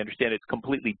string. We understand it's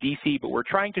completely DC, but we're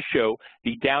trying to show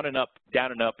the down and up,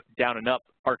 down and up, down and up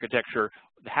architecture,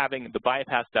 having the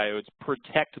bypass diodes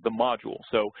protect the module.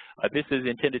 So this is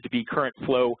intended to be current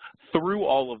flow through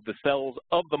all of the cells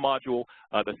of the module.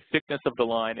 The thickness of the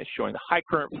line is showing the high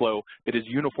current flow that is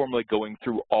uniformly going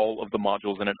through all of the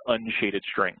modules in an unshaded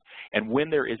string. And when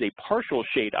there is a partial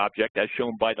shade object, as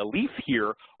shown by the leaf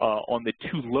here on the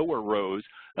 2 lower rows,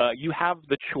 you have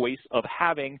the choice of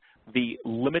having the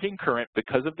limiting current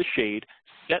because of the shade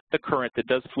set the current that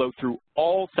does flow through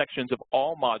all sections of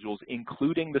all modules,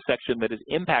 including the section that is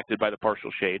impacted by the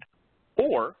partial shade,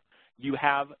 or you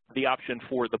have the option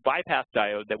for the bypass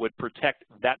diode that would protect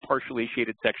that partially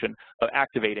shaded section of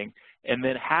activating, and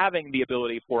then having the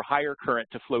ability for higher current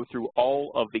to flow through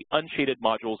all of the unshaded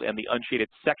modules and the unshaded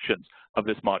sections of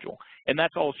this module. And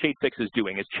that's all ShadeFix is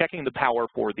doing, is checking the power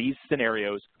for these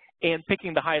scenarios and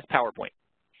picking the highest power point.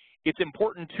 It's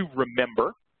important to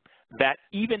remember that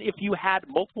even if you had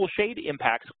multiple shade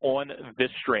impacts on this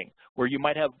string, where you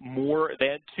might have more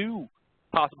than 2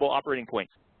 possible operating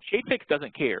points, ShadeFix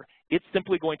doesn't care. It's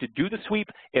simply going to do the sweep,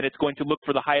 and it's going to look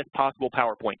for the highest possible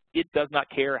power point. It does not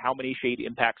care how many shade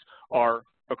impacts are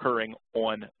occurring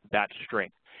on that string.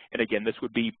 And again, this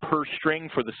would be per string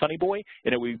for the Sunny Boy,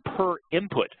 and it would be per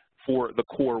input for the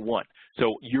core 1.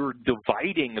 So you're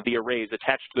dividing the arrays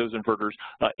attached to those inverters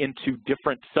into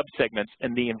different subsegments,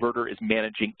 and the inverter is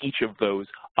managing each of those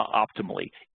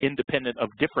optimally, independent of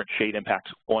different shade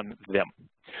impacts on them.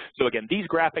 So again, these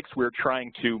graphics, we're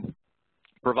trying to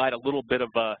provide a little bit of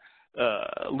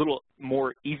a little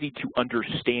more easy to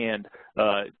understand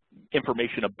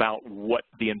information about what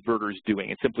the inverter is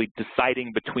doing. It's simply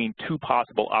deciding between 2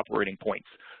 possible operating points.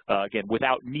 Again,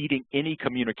 without needing any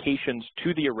communications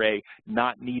to the array,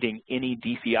 not needing any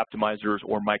DC optimizers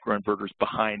or microinverters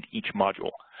behind each module.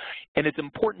 And it's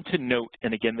important to note,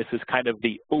 and again, this is kind of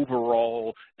the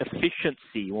overall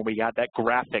efficiency when we got that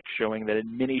graphic showing that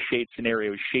in many shade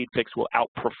scenarios, ShadeFix will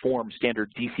outperform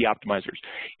standard DC optimizers.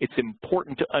 It's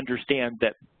important to understand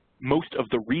that most of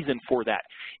the reason for that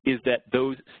is that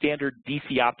those standard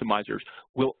DC optimizers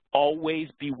will always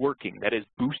be working, that is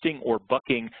boosting or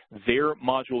bucking their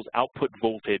module's output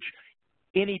voltage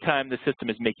anytime the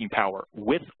system is making power,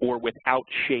 with or without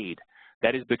shade.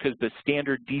 That is because the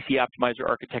standard DC optimizer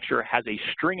architecture has a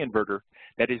string inverter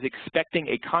that is expecting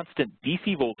a constant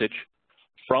DC voltage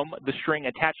from the string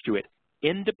attached to it,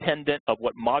 independent of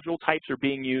what module types are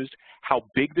being used, how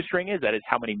big the string is, that is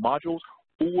how many modules,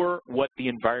 or what the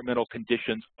environmental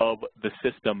conditions of the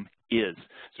system is.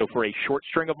 So for a short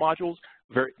string of modules,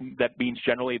 that means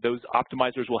generally those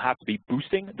optimizers will have to be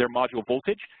boosting their module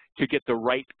voltage to get the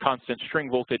right constant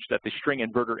string voltage that the string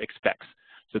inverter expects.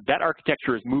 So that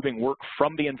architecture is moving work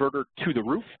from the inverter to the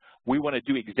roof. We want to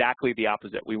do exactly the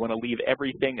opposite. We want to leave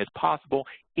everything as possible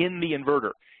in the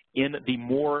inverter, in the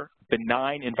more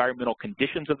benign environmental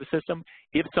conditions of the system.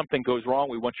 If something goes wrong,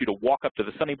 we want you to walk up to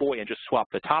the Sunny Boy and just swap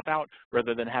the top out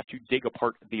rather than have to dig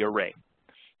apart the array.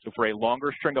 So for a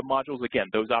longer string of modules, again,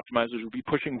 those optimizers will be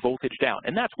pushing voltage down,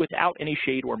 and that's without any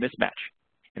shade or mismatch.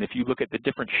 And if you look at the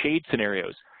different shade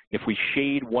scenarios, if we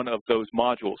shade one of those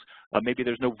modules, maybe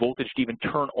there's no voltage to even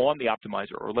turn on the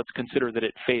optimizer, or let's consider that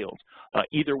it failed.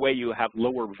 Either way, you have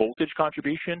lower voltage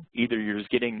contribution. Either you're just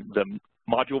getting the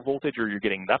module voltage or you're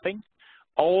getting nothing.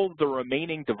 All the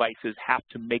remaining devices have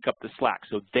to make up the slack,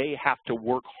 so they have to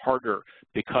work harder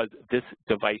because this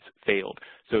device failed.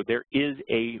 So there is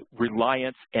a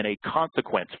reliance and a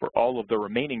consequence for all of the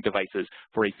remaining devices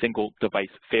for a single device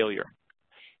failure.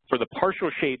 For the partial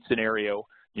shade scenario,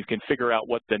 you can figure out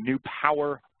what the new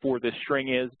power for this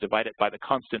string is, divide it by the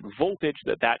constant voltage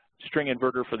that that string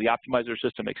inverter for the optimizer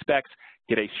system expects,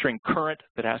 get a string current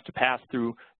that has to pass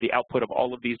through the output of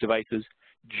all of these devices.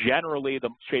 Generally, the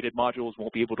shaded modules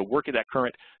won't be able to work at that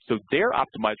current, so their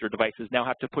optimizer devices now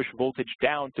have to push voltage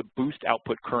down to boost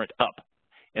output current up.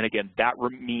 And again, that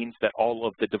means that all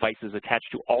of the devices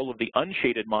attached to all of the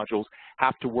unshaded modules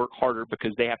have to work harder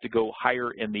because they have to go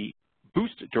higher in the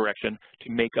boost direction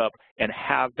to make up and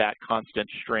have that constant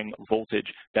string voltage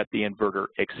that the inverter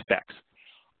expects.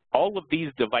 All of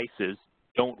these devices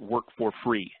don't work for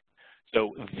free.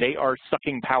 So they are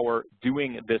sucking power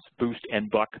doing this boost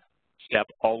and buck step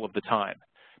all of the time.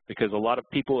 Because a lot of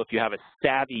people, if you have a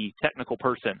savvy technical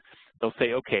person, they'll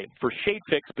say, okay, for shade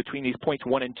fix between these points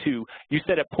 1 and 2, you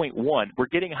said at point 1, we're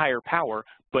getting higher power,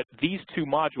 but these two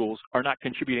modules are not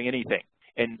contributing anything.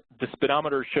 And the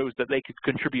speedometer shows that they could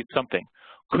contribute something.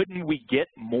 Couldn't we get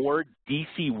more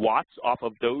DC watts off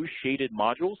of those shaded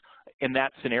modules in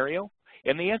that scenario?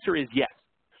 And the answer is yes.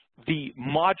 The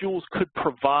modules could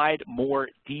provide more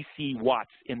DC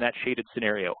watts in that shaded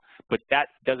scenario, but that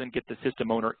doesn't get the system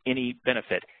owner any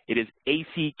benefit. It is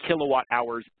AC kilowatt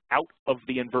hours out of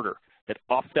the inverter that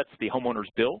offsets the homeowner's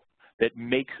bill, that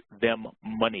makes them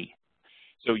money.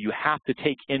 So you have to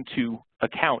take into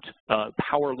account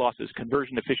power losses,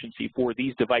 conversion efficiency for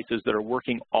these devices that are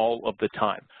working all of the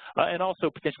time, and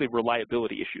also potentially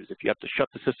reliability issues. If you have to shut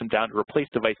the system down to replace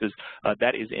devices,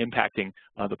 that is impacting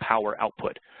the power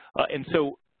output. And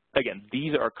so, again,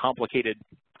 these are complicated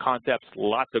concepts,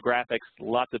 lots of graphics,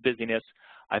 lots of busyness.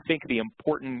 I think the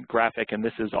important graphic, and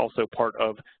this is also part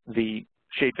of the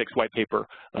ShadeFix white paper,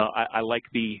 I like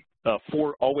the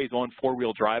always-on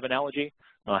four-wheel drive analogy.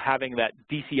 Having that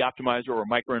DC optimizer or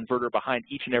microinverter behind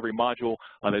each and every module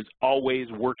that's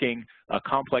always working, a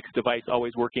complex device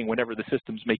always working whenever the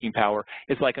system's making power,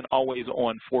 is like an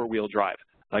always-on four-wheel drive.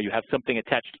 You have something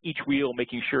attached to each wheel,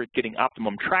 making sure it's getting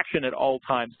optimum traction at all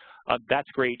times. That's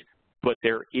great, but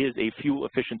there is a fuel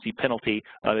efficiency penalty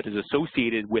that is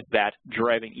associated with that,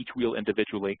 driving each wheel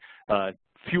individually.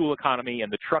 Fuel economy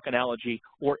in the truck analogy,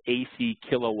 or AC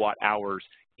kilowatt hours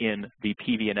in the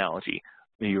PV analogy.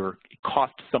 It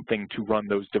costs something to run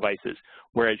those devices,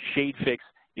 whereas ShadeFix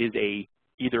is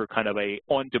either kind of a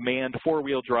on-demand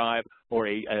four-wheel drive or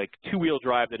a two-wheel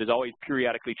drive that is always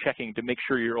periodically checking to make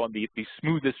sure you're on the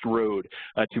smoothest road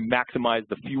to maximize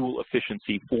the fuel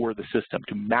efficiency for the system,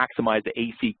 to maximize the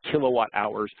AC kilowatt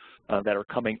hours that are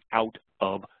coming out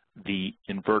of the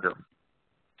inverter.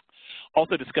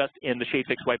 Also discussed in the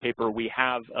ShadeFix white paper, we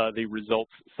have the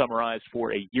results summarized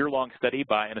for a year-long study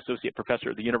by an associate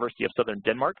professor at the University of Southern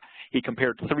Denmark. He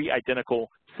compared 3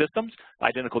 identical systems,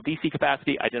 identical DC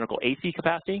capacity, identical AC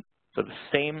capacity, so the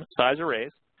same size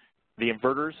arrays. The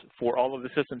inverters for all of the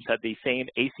systems had the same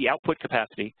AC output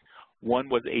capacity. One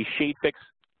was a ShadeFix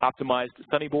optimized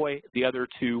Sunny Boy. The other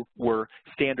 2 were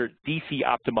standard DC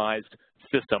optimized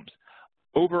systems.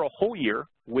 Over a whole year,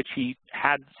 which he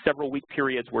had several week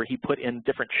periods where he put in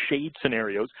different shade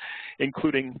scenarios,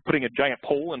 including putting a giant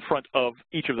pole in front of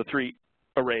each of the 3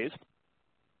 arrays.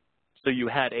 So you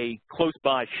had a close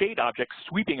by shade object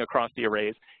sweeping across the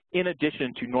arrays in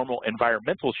addition to normal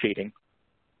environmental shading.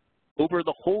 Over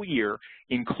the whole year,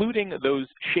 including those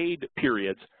shade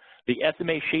periods, the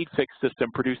SMA ShadeFix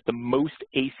system produced the most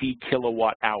AC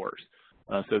kilowatt hours.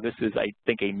 So this is, I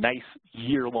think, a nice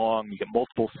year-long. You get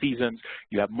multiple seasons.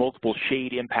 You have multiple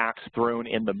shade impacts thrown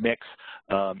in the mix.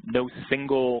 No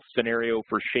single scenario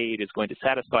for shade is going to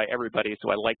satisfy everybody,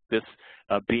 so I like this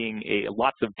being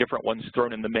lots of different ones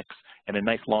thrown in the mix and a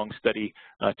nice long study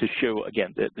to show,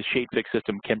 again, that the ShadeFix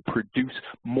system can produce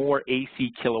more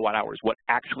AC kilowatt hours, what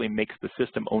actually makes the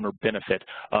system owner benefit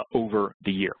over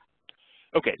the year.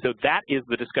 Okay, so that is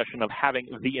the discussion of having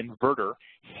the inverter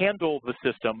handle the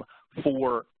system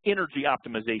for energy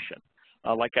optimization.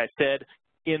 Like I said,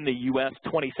 in the US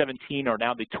 2017 or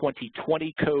now the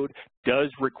 2020 code does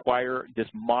require this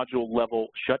module level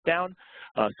shutdown.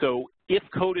 So if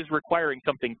code is requiring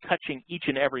something touching each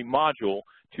and every module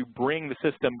to bring the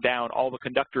system down, all the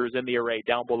conductors in the array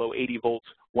down below 80 volts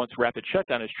once rapid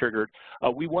shutdown is triggered,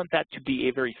 we want that to be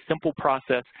a very simple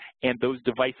process, and those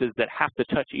devices that have to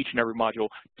touch each and every module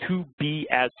to be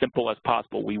as simple as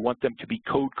possible. We want them to be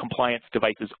code compliance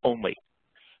devices only.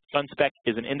 SunSpec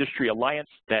is an industry alliance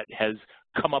that has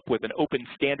come up with an open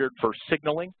standard for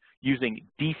signaling using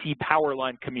DC power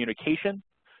line communication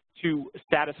to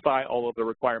satisfy all of the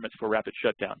requirements for rapid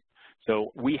shutdown.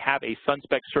 So we have a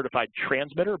SunSpec certified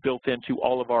transmitter built into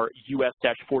all of our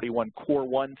US-41 Core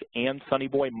 1s and Sunny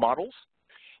Boy models.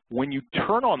 When you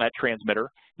turn on that transmitter,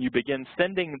 you begin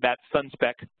sending that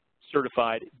SunSpec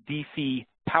certified DC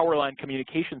power line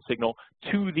communication signal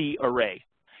to the array.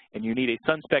 And you need a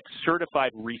SunSpec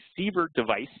certified receiver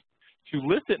device to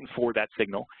listen for that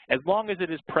signal. As long as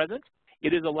it is present,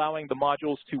 it is allowing the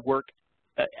modules to work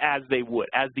as they would,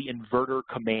 as the inverter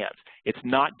commands. It's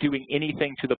not doing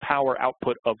anything to the power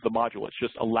output of the module. It's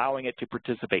just allowing it to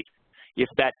participate. If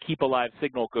that keep alive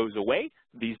signal goes away,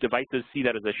 these devices see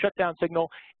that as a shutdown signal,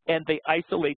 and they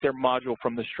isolate their module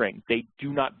from the string. They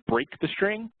do not break the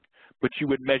string, but you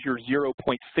would measure 0.6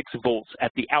 volts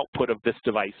at the output of this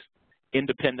device,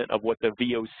 independent of what the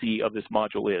VOC of this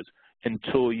module is,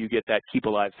 until you get that keep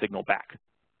alive signal back.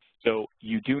 So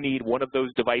you do need one of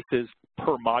those devices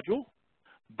per module,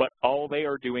 but all they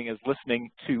are doing is listening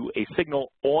to a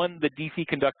signal on the DC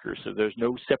conductor. So there's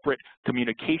no separate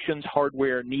communications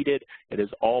hardware needed. It is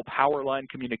all power line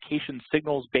communication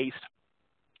signals based.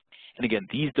 And again,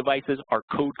 these devices are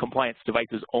code compliance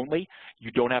devices only. You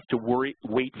don't have to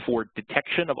wait for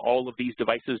detection of all of these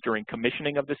devices during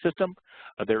commissioning of the system.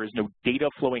 There is no data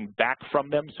flowing back from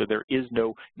them, so there is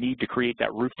no need to create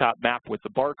that rooftop map with the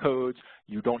barcodes.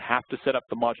 You don't have to set up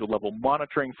the module level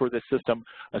monitoring for this system.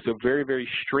 So very, very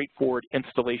straightforward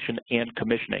installation and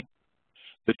commissioning.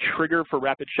 The trigger for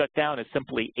rapid shutdown is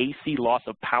simply AC loss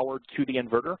of power to the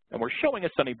inverter, and we're showing a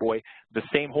Sunny Boy. The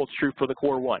same holds true for the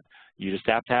Core 1. You just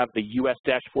have to have the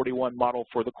US-41 model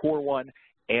for the Core 1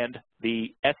 and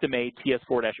the SMA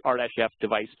TS4-R-F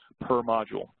device per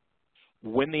module.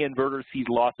 When the inverter sees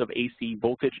loss of AC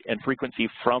voltage and frequency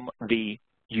from the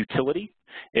utility,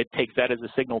 it takes that as a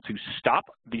signal to stop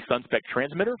the SunSpec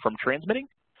transmitter from transmitting.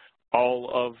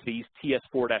 All of these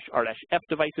TS4-R-F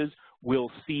devices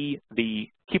will see the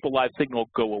keep alive signal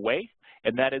go away,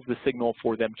 and that is the signal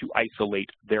for them to isolate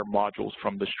their modules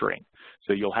from the string.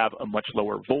 So you'll have a much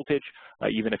lower voltage.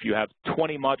 Even if you have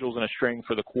 20 modules in a string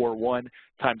for the Core 1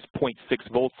 times 0.6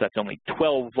 volts, that's only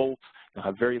 12 volts. You'll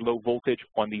have very low voltage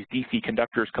on these DC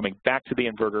conductors coming back to the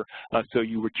inverter, so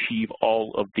you achieve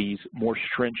all of these more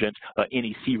stringent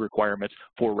NEC requirements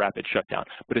for rapid shutdown.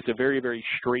 But it's a very, very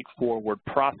straightforward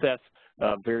process.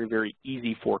 Very, very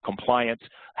easy for compliance.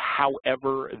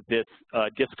 However, this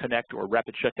disconnect or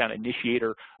rapid shutdown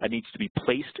initiator needs to be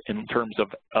placed in terms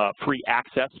of free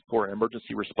access for an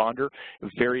emergency responder.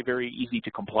 Very, very easy to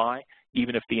comply,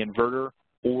 even if the inverter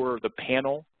or the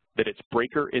panel that its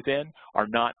breaker is in are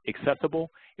not accessible.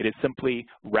 It is simply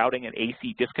routing an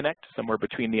AC disconnect somewhere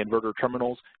between the inverter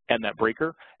terminals and that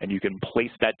breaker, and you can place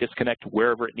that disconnect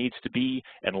wherever it needs to be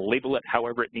and label it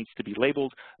however it needs to be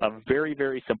labeled. Very,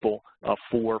 very simple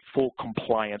for full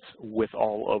compliance with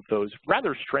all of those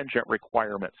rather stringent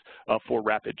requirements for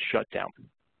rapid shutdown.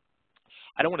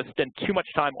 I don't want to spend too much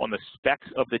time on the specs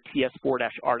of the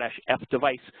TS4-R-F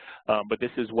device, but this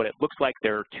is what it looks like.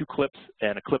 There are two clips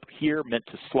and a clip here meant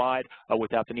to slide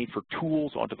without the need for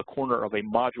tools onto the corner of a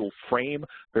module frame.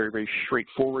 Very, very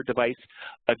straightforward device.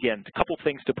 Again, a couple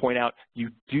things to point out. You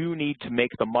do need to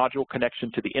make the module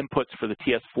connection to the inputs for the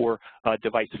TS4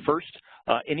 device first,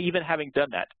 and even having done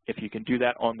that, if you can do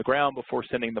that on the ground before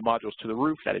sending the modules to the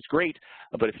roof, that is great.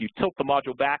 But if you tilt the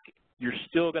module back, you're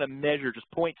still going to measure just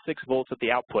 0.6 volts at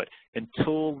the output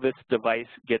until this device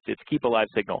gets its keep alive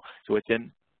signal. So it's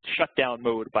in shutdown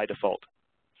mode by default.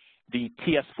 The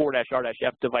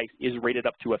TS4-R-F device is rated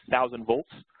up to 1,000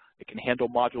 volts. It can handle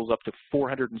modules up to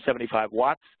 475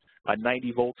 watts,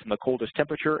 90 volts in the coldest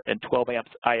temperature, and 12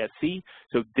 amps ISC.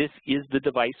 So this is the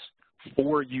device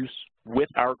for use with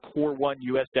our Core 1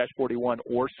 US-41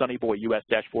 or Sunny Boy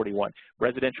US-41,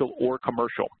 residential or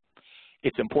commercial.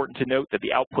 It's important to note that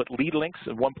the output lead lengths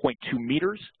of 1.2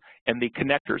 meters and the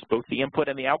connectors, both the input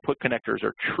and the output connectors,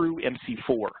 are true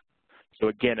MC4. So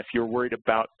again, if you're worried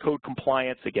about code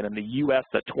compliance, again, in the US,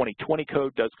 the 2020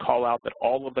 code does call out that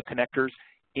all of the connectors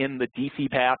in the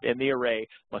DC path and the array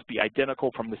must be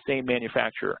identical from the same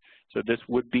manufacturer. So this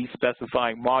would be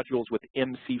specifying modules with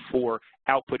MC4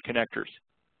 output connectors.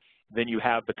 then you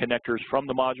have the connectors from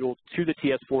the module to the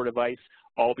TS4 device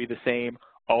all be the same.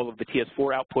 All of the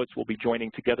TS4 outputs will be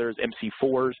joining together as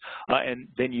MC4s, and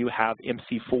then you have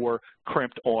MC4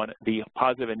 crimped on the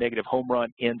positive and negative home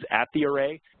run ends at the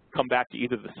array, come back to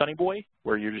either the Sunny Boy,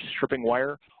 where you're just stripping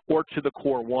wire, or to the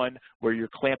Core 1, where you're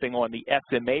clamping on the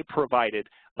SMA-provided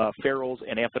ferrules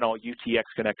and Amphenol UTX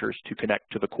connectors to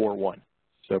connect to the Core 1.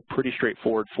 So pretty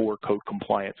straightforward for code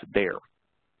compliance there.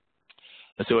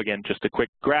 And so again, just a quick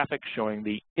graphic showing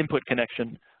the input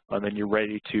connection, and then you're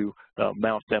ready to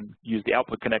mount them, use the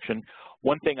output connection.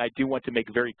 One thing I do want to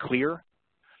make very clear,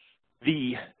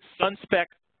 the SunSpec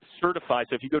certified,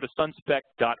 so if you go to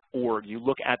sunspec.org, you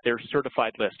look at their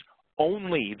certified list,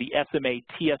 only the SMA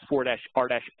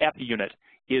TS4-R-F unit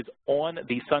is on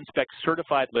the SunSpec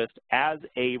certified list as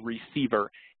a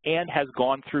receiver and has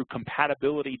gone through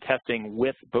compatibility testing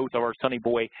with both our Sunny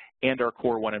Boy and our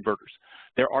Core 1 inverters.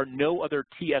 There are no other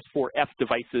TS4F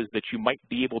devices that you might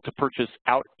be able to purchase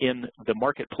out in the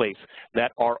marketplace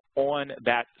that are on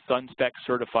that SunSpec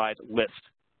certified list.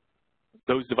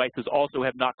 Those devices also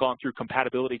have not gone through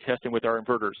compatibility testing with our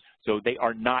inverters, so they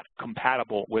are not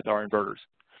compatible with our inverters.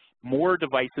 More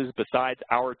devices besides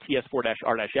our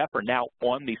TS4-R-F are now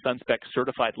on the SunSpec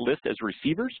certified list as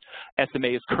receivers. SMA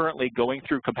is currently going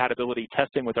through compatibility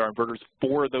testing with our inverters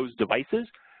for those devices.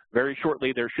 Very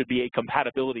shortly, there should be a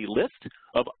compatibility list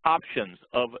of options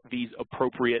of these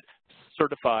appropriate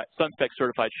SunSpec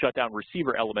certified shutdown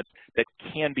receiver elements that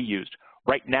can be used.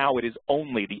 Right now, it is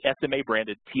only the SMA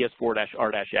branded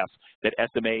TS4-R-F that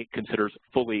SMA considers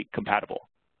fully compatible.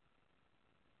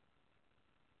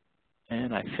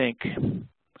 And I think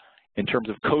in terms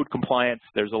of code compliance,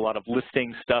 there's a lot of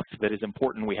listing stuff that is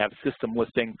important. We have system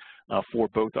listing for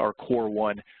both our Core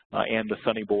 1 and the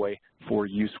Sunny Boy for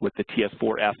use with the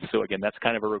TS4F. So again, that's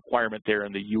kind of a requirement there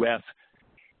in the US.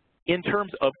 In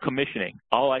terms of commissioning,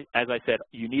 as I said,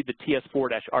 you need the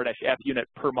TS4-R-F unit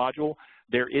per module.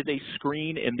 There is a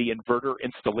screen in the inverter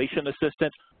installation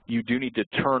assistant. You do need to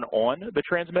turn on the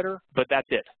transmitter, but that's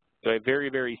it. So a very,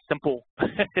 very simple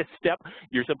step.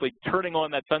 You're simply turning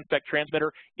on that SunSpec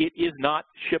transmitter. It is not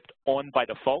shipped on by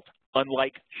default,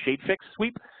 unlike ShadeFix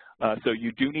Sweep. So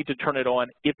you do need to turn it on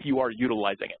if you are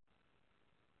utilizing it.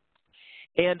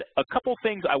 And a couple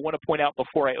things I want to point out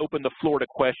before I open the floor to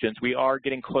questions. We are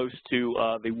getting close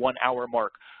to the 1 hour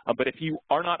mark. But if you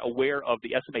are not aware of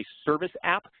the SMA service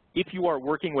app, if you are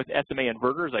working with SMA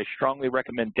inverters, I strongly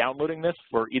recommend downloading this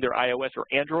for either iOS or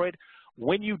Android.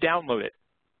 When you download it,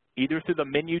 either through the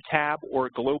menu tab or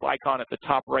globe icon at the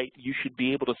top right, you should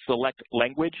be able to select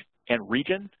language and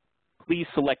region. Please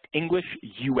select English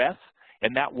US,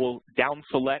 and that will down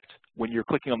select when you're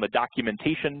clicking on the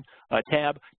documentation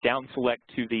tab, down select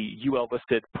to the UL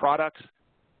listed products.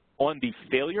 On the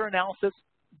failure analysis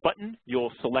button,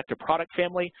 you'll select a product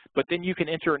family, but then you can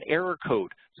enter an error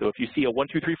code. So if you see a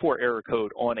 1234 error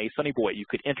code on a Sunny Boy, you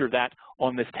could enter that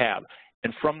on this tab.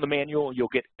 And from the manual, you'll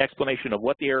get explanation of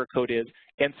what the error code is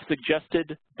and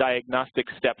suggested diagnostic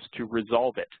steps to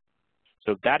resolve it.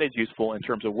 So that is useful in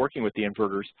terms of working with the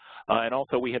inverters. And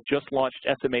also, we have just launched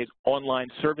SMA's online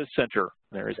service center.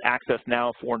 There is access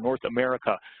now for North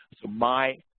America. So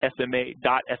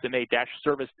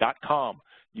my.sma.service.com.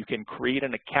 You can create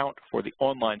an account for the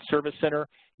online service center.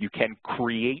 You can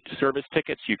create service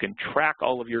tickets. You can track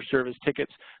all of your service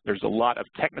tickets. There's a lot of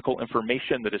technical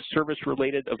information that is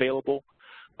service-related available.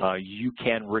 You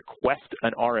can request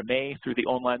an RMA through the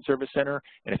online service center,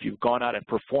 and if you've gone out and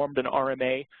performed an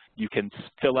RMA, you can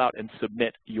fill out and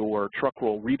submit your truck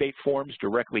roll rebate forms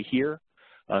directly here.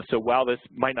 So while this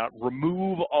might not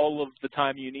remove all of the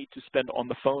time you need to spend on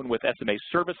the phone with SMA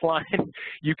service line,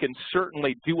 you can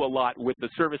certainly do a lot with the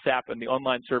service app and the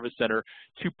online service center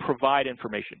to provide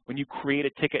information. When you create a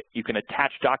ticket, you can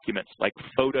attach documents like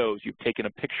photos. You've taken a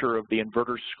picture of the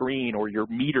inverter screen or your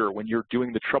meter when you're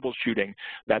doing the troubleshooting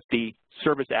that the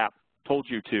service app told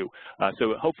you to.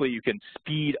 So hopefully you can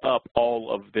speed up all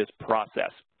of this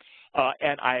process.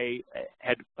 And I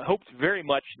had hoped very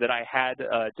much that I had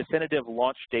a definitive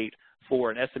launch date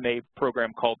for an SMA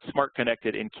program called Smart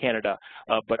Connected in Canada,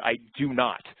 but I do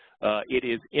not. It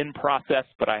is in process,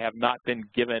 but I have not been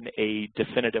given a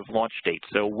definitive launch date.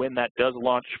 So when that does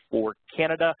launch for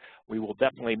Canada, we will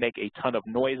definitely make a ton of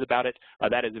noise about it.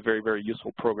 That is a very, very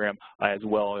useful program as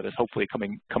well. It is hopefully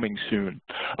coming soon.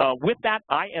 With that,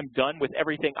 I am done with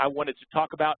everything I wanted to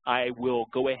talk about. I will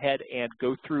go ahead and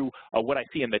go through what I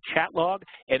see in the chat log.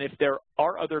 And if there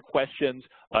are other questions,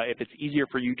 if it's easier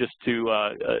for you just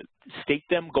to state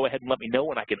them, go ahead and let me know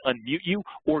and I can unmute you,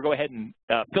 or go ahead and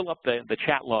fill up the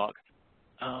chat log.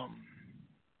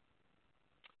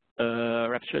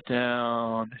 rapid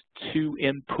shutdown, 2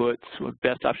 inputs,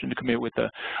 best option to commit with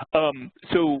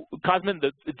so Cosmin,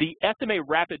 the SMA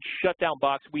rapid shutdown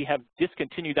box, we have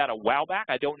discontinued that a while back.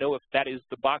 I don't know if that is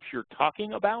the box you're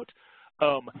talking about.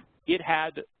 It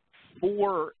had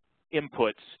 4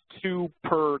 inputs, 2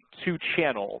 per 2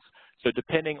 channels. So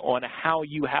depending on how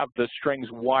you have the strings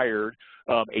wired,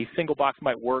 a single box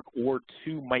might work or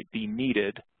 2 might be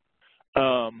needed.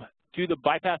 Do the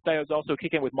bypass diodes also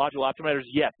kick in with module optimizers?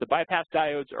 Yes, the bypass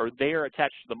diodes are there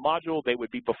attached to the module. They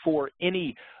would be before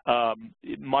any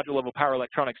module level power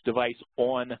electronics device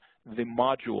on the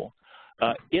module.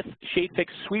 If ShadeFix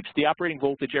sweeps the operating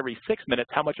voltage every 6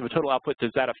 minutes, how much of a total output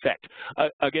does that affect?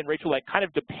 Again, Rachel, that kind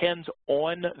of depends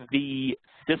on the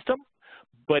system,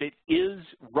 but it is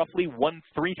roughly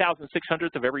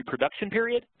 1/3,600th of every production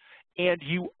period, and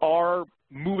you are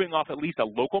moving off at least a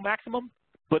local maximum,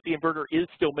 but the inverter is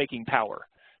still making power.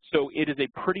 So it is a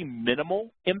pretty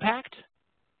minimal impact.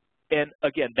 And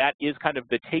again, that is kind of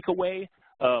the takeaway.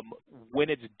 When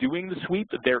it's doing the sweep,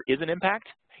 there is an impact.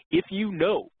 If you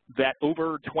know that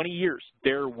over 20 years,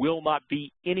 there will not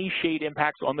be any shade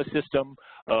impacts on the system,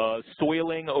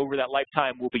 soiling over that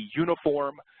lifetime will be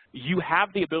uniform, you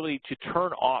have the ability to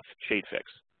turn off ShadeFix,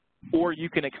 or you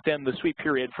can extend the sweep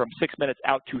period from 6 minutes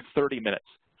out to 30 minutes.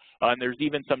 And there's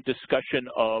even some discussion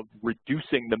of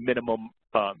reducing the minimum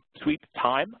sweep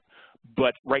time,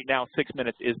 but right now 6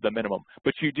 minutes is the minimum.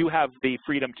 But you do have the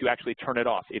freedom to actually turn it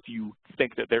off if you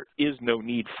think that there is no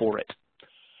need for it.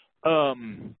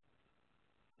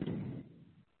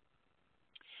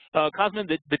 Cosmin,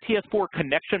 the TS4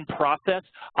 connection process,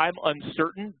 I'm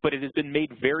uncertain, but it has been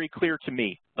made very clear to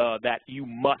me that you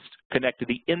must connect to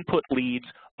the input leads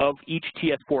of each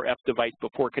TS4F device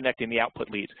before connecting the output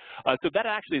leads. So that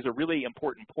actually is a really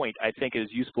important point I think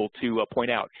is useful to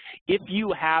point out. If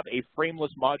you have a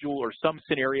frameless module or some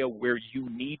scenario where you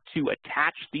need to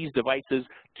attach these devices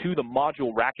to the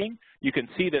module racking, you can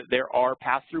see that there are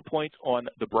pass-through points on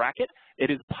the bracket. It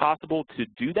is possible to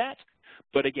do that.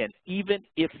 But again, even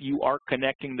if you are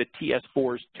connecting the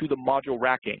TS4s to the module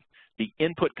racking, the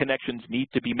input connections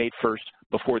need to be made first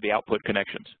before the output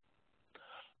connections.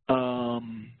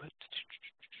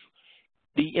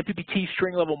 The MPPT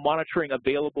string level monitoring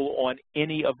available on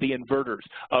any of the inverters?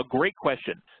 Great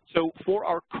question. So for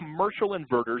our commercial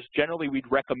inverters, generally we'd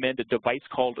recommend a device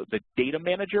called the Data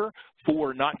Manager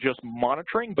for not just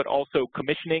monitoring, but also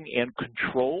commissioning and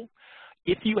control.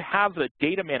 If you have the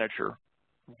Data Manager,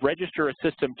 register a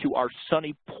system to our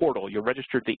Sunny portal. You'll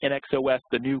register the NXOS,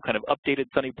 the new kind of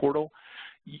updated Sunny portal.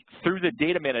 Through the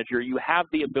Data Manager, you have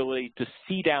the ability to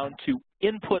see down to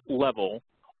input level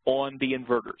on the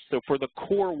inverters. So for the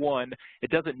Core 1,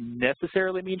 it doesn't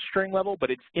necessarily mean string level,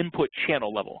 but it's input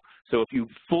channel level. So if you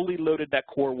fully loaded that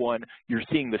Core 1, you're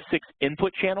seeing the 6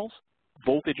 input channels,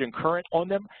 voltage and current on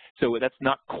them. So that's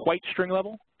not quite string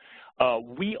level.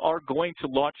 We are going to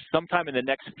launch sometime in the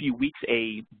next few weeks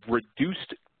a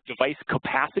reduced device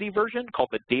capacity version called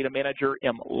the Data Manager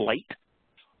M Lite.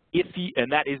 And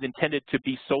that is intended to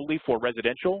be solely for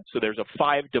residential. So there's a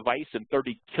 5 device and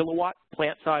 30 kilowatt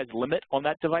plant size limit on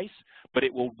that device, but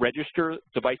it will register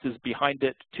devices behind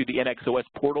it to the NXOS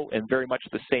portal in very much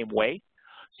the same way.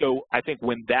 So I think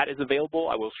when that is available,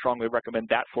 I will strongly recommend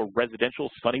that for residential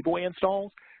Sunny Boy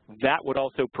installs. That would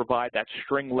also provide that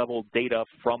string level data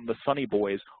from the Sunny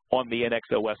Boys on the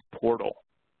NXOS portal.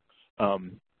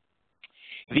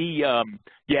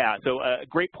 Yeah, so a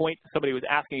great point. Somebody was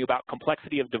asking about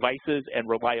complexity of devices and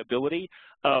reliability.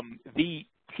 The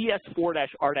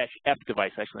TS4-R-F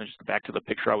device, actually, let's just go back to the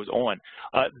picture I was on.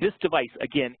 This device,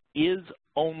 again, is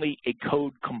only a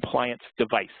code compliance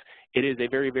device. It is a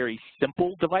very, very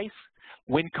simple device.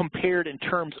 When compared in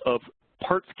terms of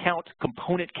parts count,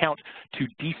 component count to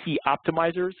DC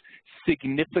optimizers,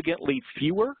 significantly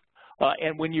fewer.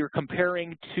 And when you're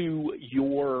comparing to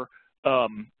your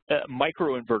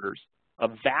microinverters, a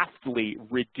vastly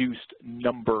reduced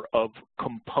number of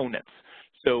components.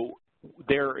 So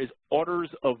there is orders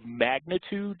of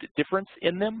magnitude difference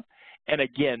in them. And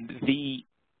again,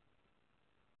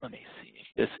 let me see if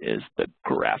this is the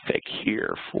graphic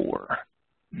here for,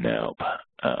 nope.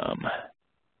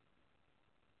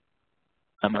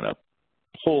 I'm going to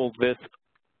pull this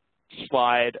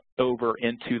slide over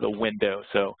into the window.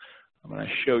 So I'm going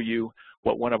to show you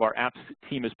what one of our apps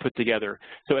team has put together.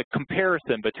 So a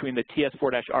comparison between the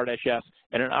TS4-R-F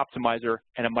and an optimizer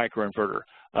and a microinverter.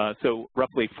 So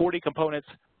roughly 40 components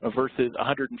versus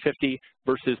 150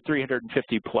 versus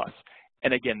 350 plus.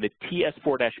 And again, the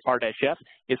TS4-R-F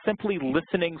is simply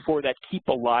listening for that keep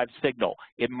alive signal.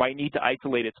 It might need to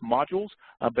isolate its modules,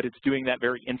 but it's doing that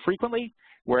very infrequently.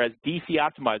 whereas DC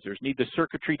optimizers need the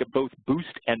circuitry to both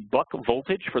boost and buck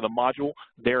voltage for the module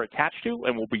they're attached to,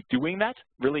 and we'll be doing that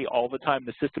really all the time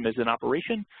the system is in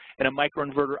operation. And a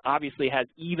microinverter obviously has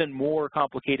even more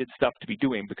complicated stuff to be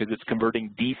doing because it's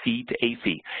converting DC to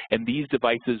AC. And these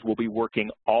devices will be working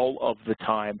all of the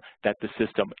time that the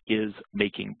system is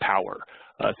making power.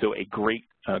 So a great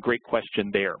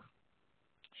question there.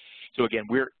 So again,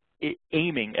 we're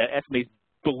aiming, SMA's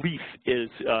belief is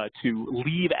to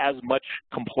leave as much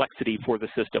complexity for the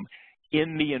system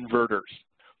in the inverters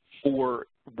for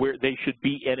where they should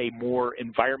be in a more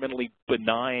environmentally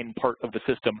benign part of the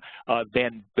system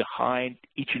than behind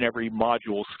each and every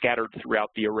module scattered throughout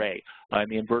the array.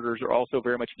 And the inverters are also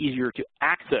very much easier to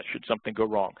access should something go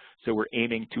wrong. So we're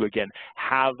aiming to, again,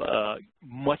 have a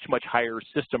much higher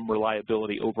system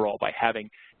reliability overall by having,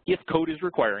 if code is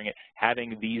requiring it,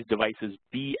 having these devices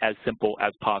be as simple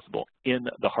as possible in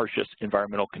the harshest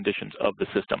environmental conditions of the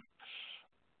system.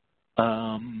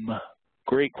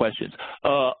 Great questions.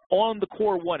 On the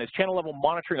Core 1, is channel level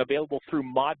monitoring available through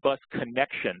Modbus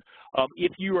connection?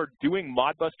 If you are doing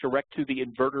Modbus direct to the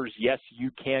inverters, yes,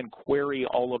 you can query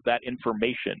all of that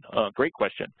information. Great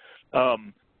question.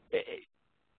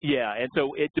 Yeah, and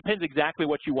so it depends exactly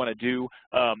what you want to do.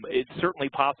 It's certainly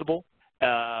possible.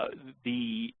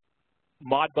 The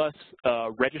Modbus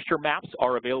register maps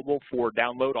are available for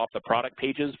download off the product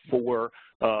pages for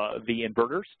the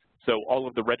inverters. So all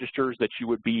of the registers that you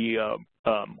would be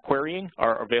querying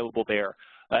are available there.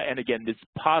 And again, it's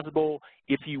possible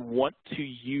if you want to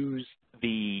use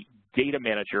the data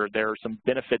manager, there are some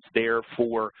benefits there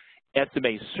for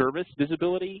SMA service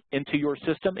visibility into your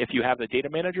system if you have the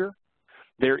data manager.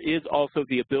 There is also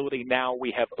the ability now,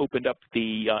 we have opened up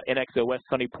the NXOS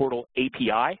Sunny Portal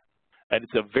API, and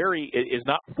it is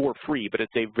not for free, but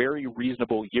it's a very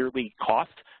reasonable yearly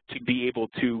cost to be able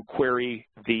to query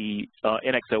the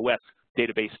NXOS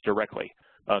database directly.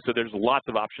 So there's lots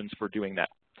of options for doing that.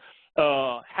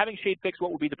 Having shade fix,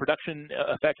 what would be the production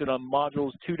affected on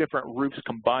modules, 2 different roofs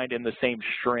combined in the same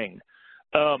string?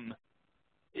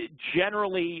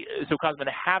 Generally, so Cosmin,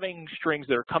 having strings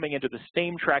that are coming into the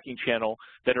same tracking channel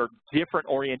that are different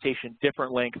orientation,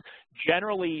 different length,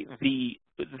 generally the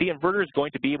inverter is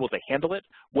going to be able to handle it.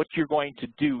 What you're going to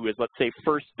do is, let's say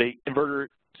first the inverter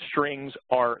strings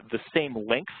are the same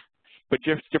length, but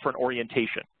just different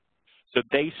orientation. So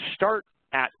they start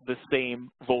at the same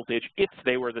voltage if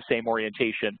they were the same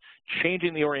orientation.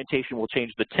 Changing the orientation will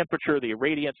change the temperature, the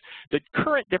irradiance. The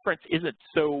current difference isn't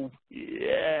so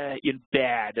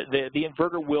bad. The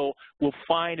inverter will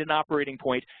find an operating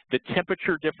point. The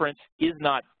temperature difference is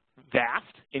not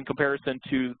vast in comparison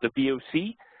to the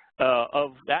VOC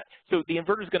of that. So the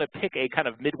inverter is going to pick a kind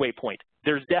of midway point.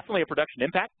 There's definitely a production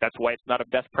impact. That's why it's not a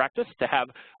best practice to have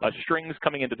strings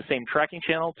coming into the same tracking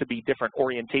channel to be different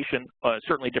orientation,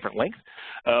 certainly different lengths.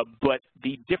 But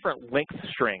the different length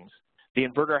strings, the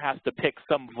inverter has to pick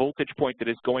some voltage point that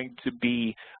is going to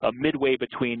be midway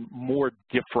between more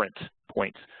different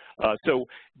points. So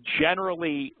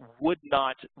generally would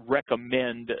not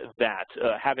recommend that,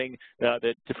 having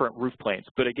the different roof planes.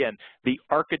 But again, the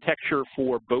architecture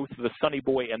for both the Sunny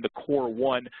Boy and the Core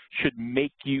 1 should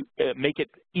make it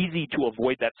easy to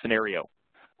avoid that scenario.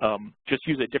 Just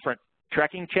use a different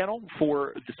tracking channel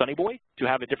for the Sunny Boy to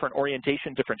have a different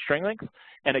orientation, different string length.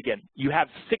 And again, you have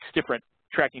 6 different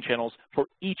tracking channels for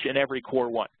each and every Core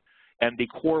 1. And the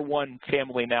Core 1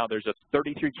 family now, there's a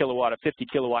 33 kilowatt, a 50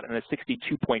 kilowatt, and a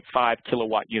 62.5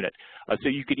 kilowatt unit. So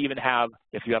you could even have,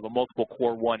 if you have a multiple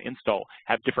Core 1 install,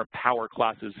 have different power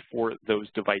classes for those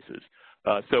devices.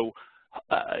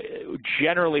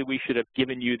 Generally, we should have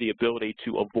given you the ability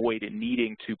to avoid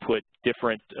needing to put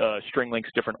different string lengths,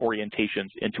 different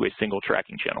orientations into a single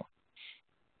tracking channel.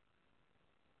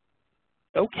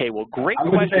 Okay, well, great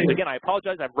questions. Again, I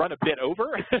apologize, I've run a bit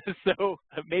over, so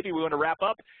maybe we want to wrap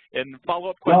up, and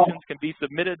follow-up questions can be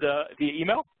submitted via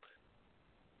email.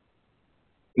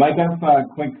 Mike, I have a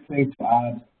quick thing to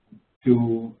add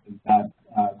to that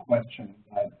question.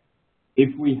 That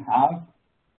if we have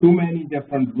too many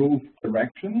different roof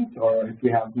directions, or if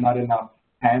we have not enough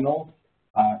panels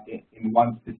in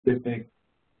one specific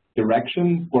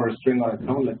direction for a string on its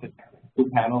own, let's say 2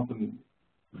 panels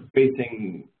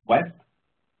facing west,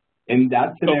 in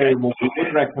that scenario, what we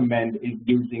would recommend is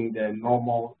using the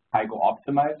normal TIGO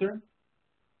optimizer,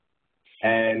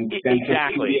 and then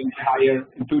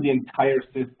do the entire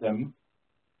system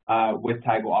with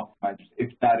TIGO optimizers, if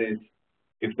that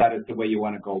is the way you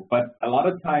want to go. But a lot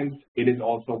of times, it is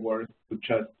also worth to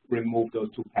just remove those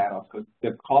 2 panels, because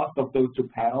the cost of those 2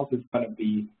 panels is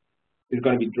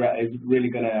really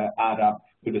going to add up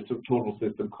to the total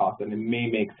system cost, and it may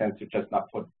make sense to just not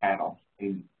put panels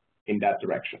in in that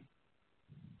direction.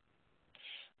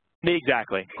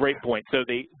 Exactly. Great point. So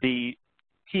the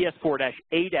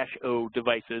TS4-A-O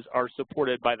devices are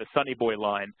supported by the Sunny Boy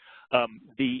line.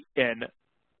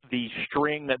 The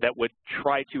string that would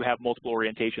try to have multiple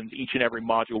orientations, each and every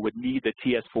module would need the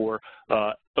TS4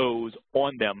 O's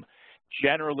on them.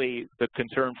 Generally, the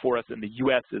concern for us in the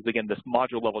U.S. is, again, this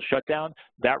module level shutdown.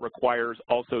 That requires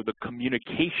also the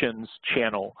communications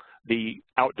channel, the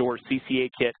outdoor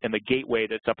CCA kit and the gateway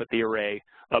that's up at the array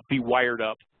be wired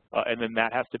up, and then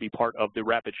that has to be part of the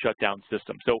rapid shutdown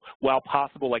system. So while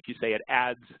possible, like you say, it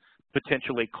adds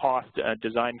potentially cost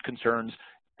design concerns,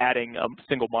 adding a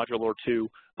single module or two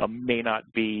may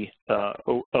not be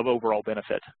of overall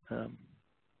benefit.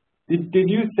 Did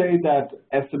you say that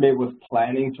SMA was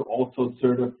planning to also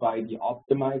certify the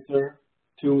optimizer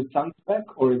to SunSpec,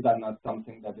 or is that not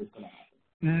something that is going to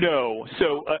happen? No.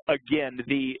 So again,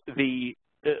 the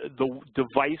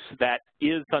device that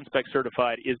is SunSpec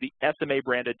certified is the SMA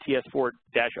branded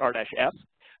TS4-R-F.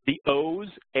 The O's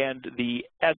and the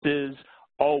S's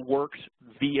all works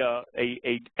via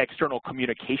a external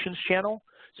communications channel,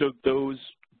 so those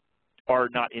are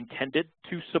not intended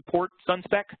to support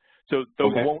SunSpec, so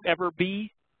those won't ever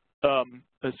be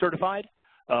certified.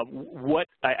 What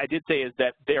I did say is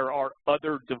that there are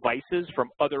other devices from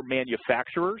other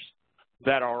manufacturers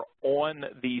that are on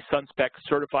the SunSpec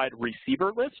certified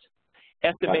receiver list.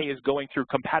 SMA is going through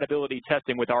compatibility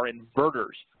testing with our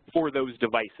inverters for those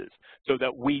devices so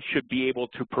that we should be able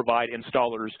to provide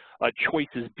installers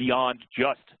choices beyond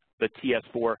just the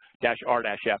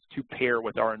TS4-R-F to pair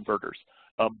with our inverters.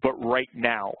 But right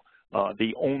now,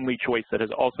 the only choice that has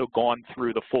also gone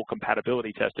through the full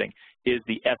compatibility testing is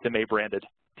the SMA branded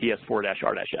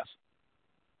TS4-R-F.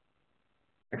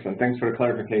 Excellent. Thanks for the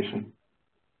clarification.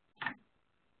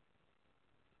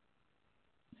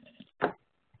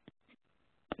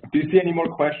 Do you see any more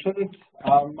questions,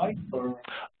 Mike? Or?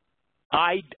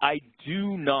 I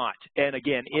do not. And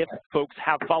again, if folks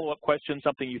have follow-up questions,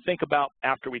 something you think about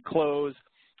after we close,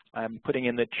 I'm putting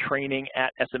in the training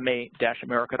at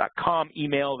sma-america.com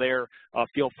email there.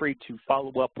 Feel free to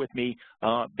follow up with me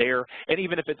there. And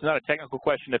even if it's not a technical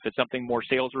question, if it's something more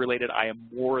sales related, I am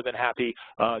more than happy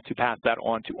to pass that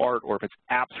on to Art, or if it's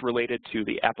apps related to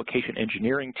the application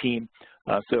engineering team.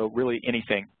 So really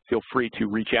anything, feel free to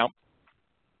reach out.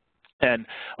 And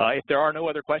if there are no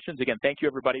other questions, again, thank you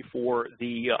everybody for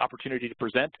the opportunity to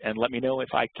present, and let me know if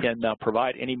I can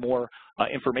provide any more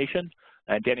information.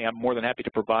 And Danny, I'm more than happy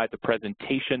to provide the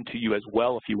presentation to you as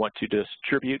well if you want to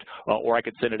distribute, or I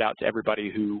could send it out to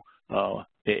everybody who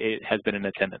it has been in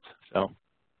attendance. So.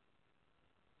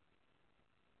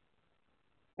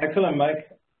 Excellent, Mike.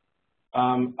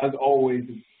 As always,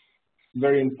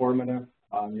 very informative,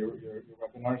 your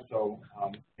webinar, so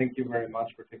thank you very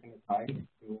much for taking the time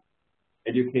to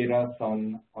educate us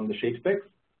on the shade fix,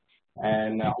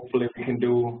 and hopefully we can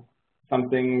do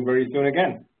something very soon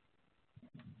again.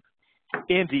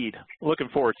 Indeed. Looking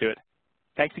forward to it.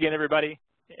 Thanks again, everybody.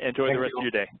 Enjoy the rest of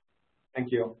your day.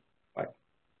 Thank you.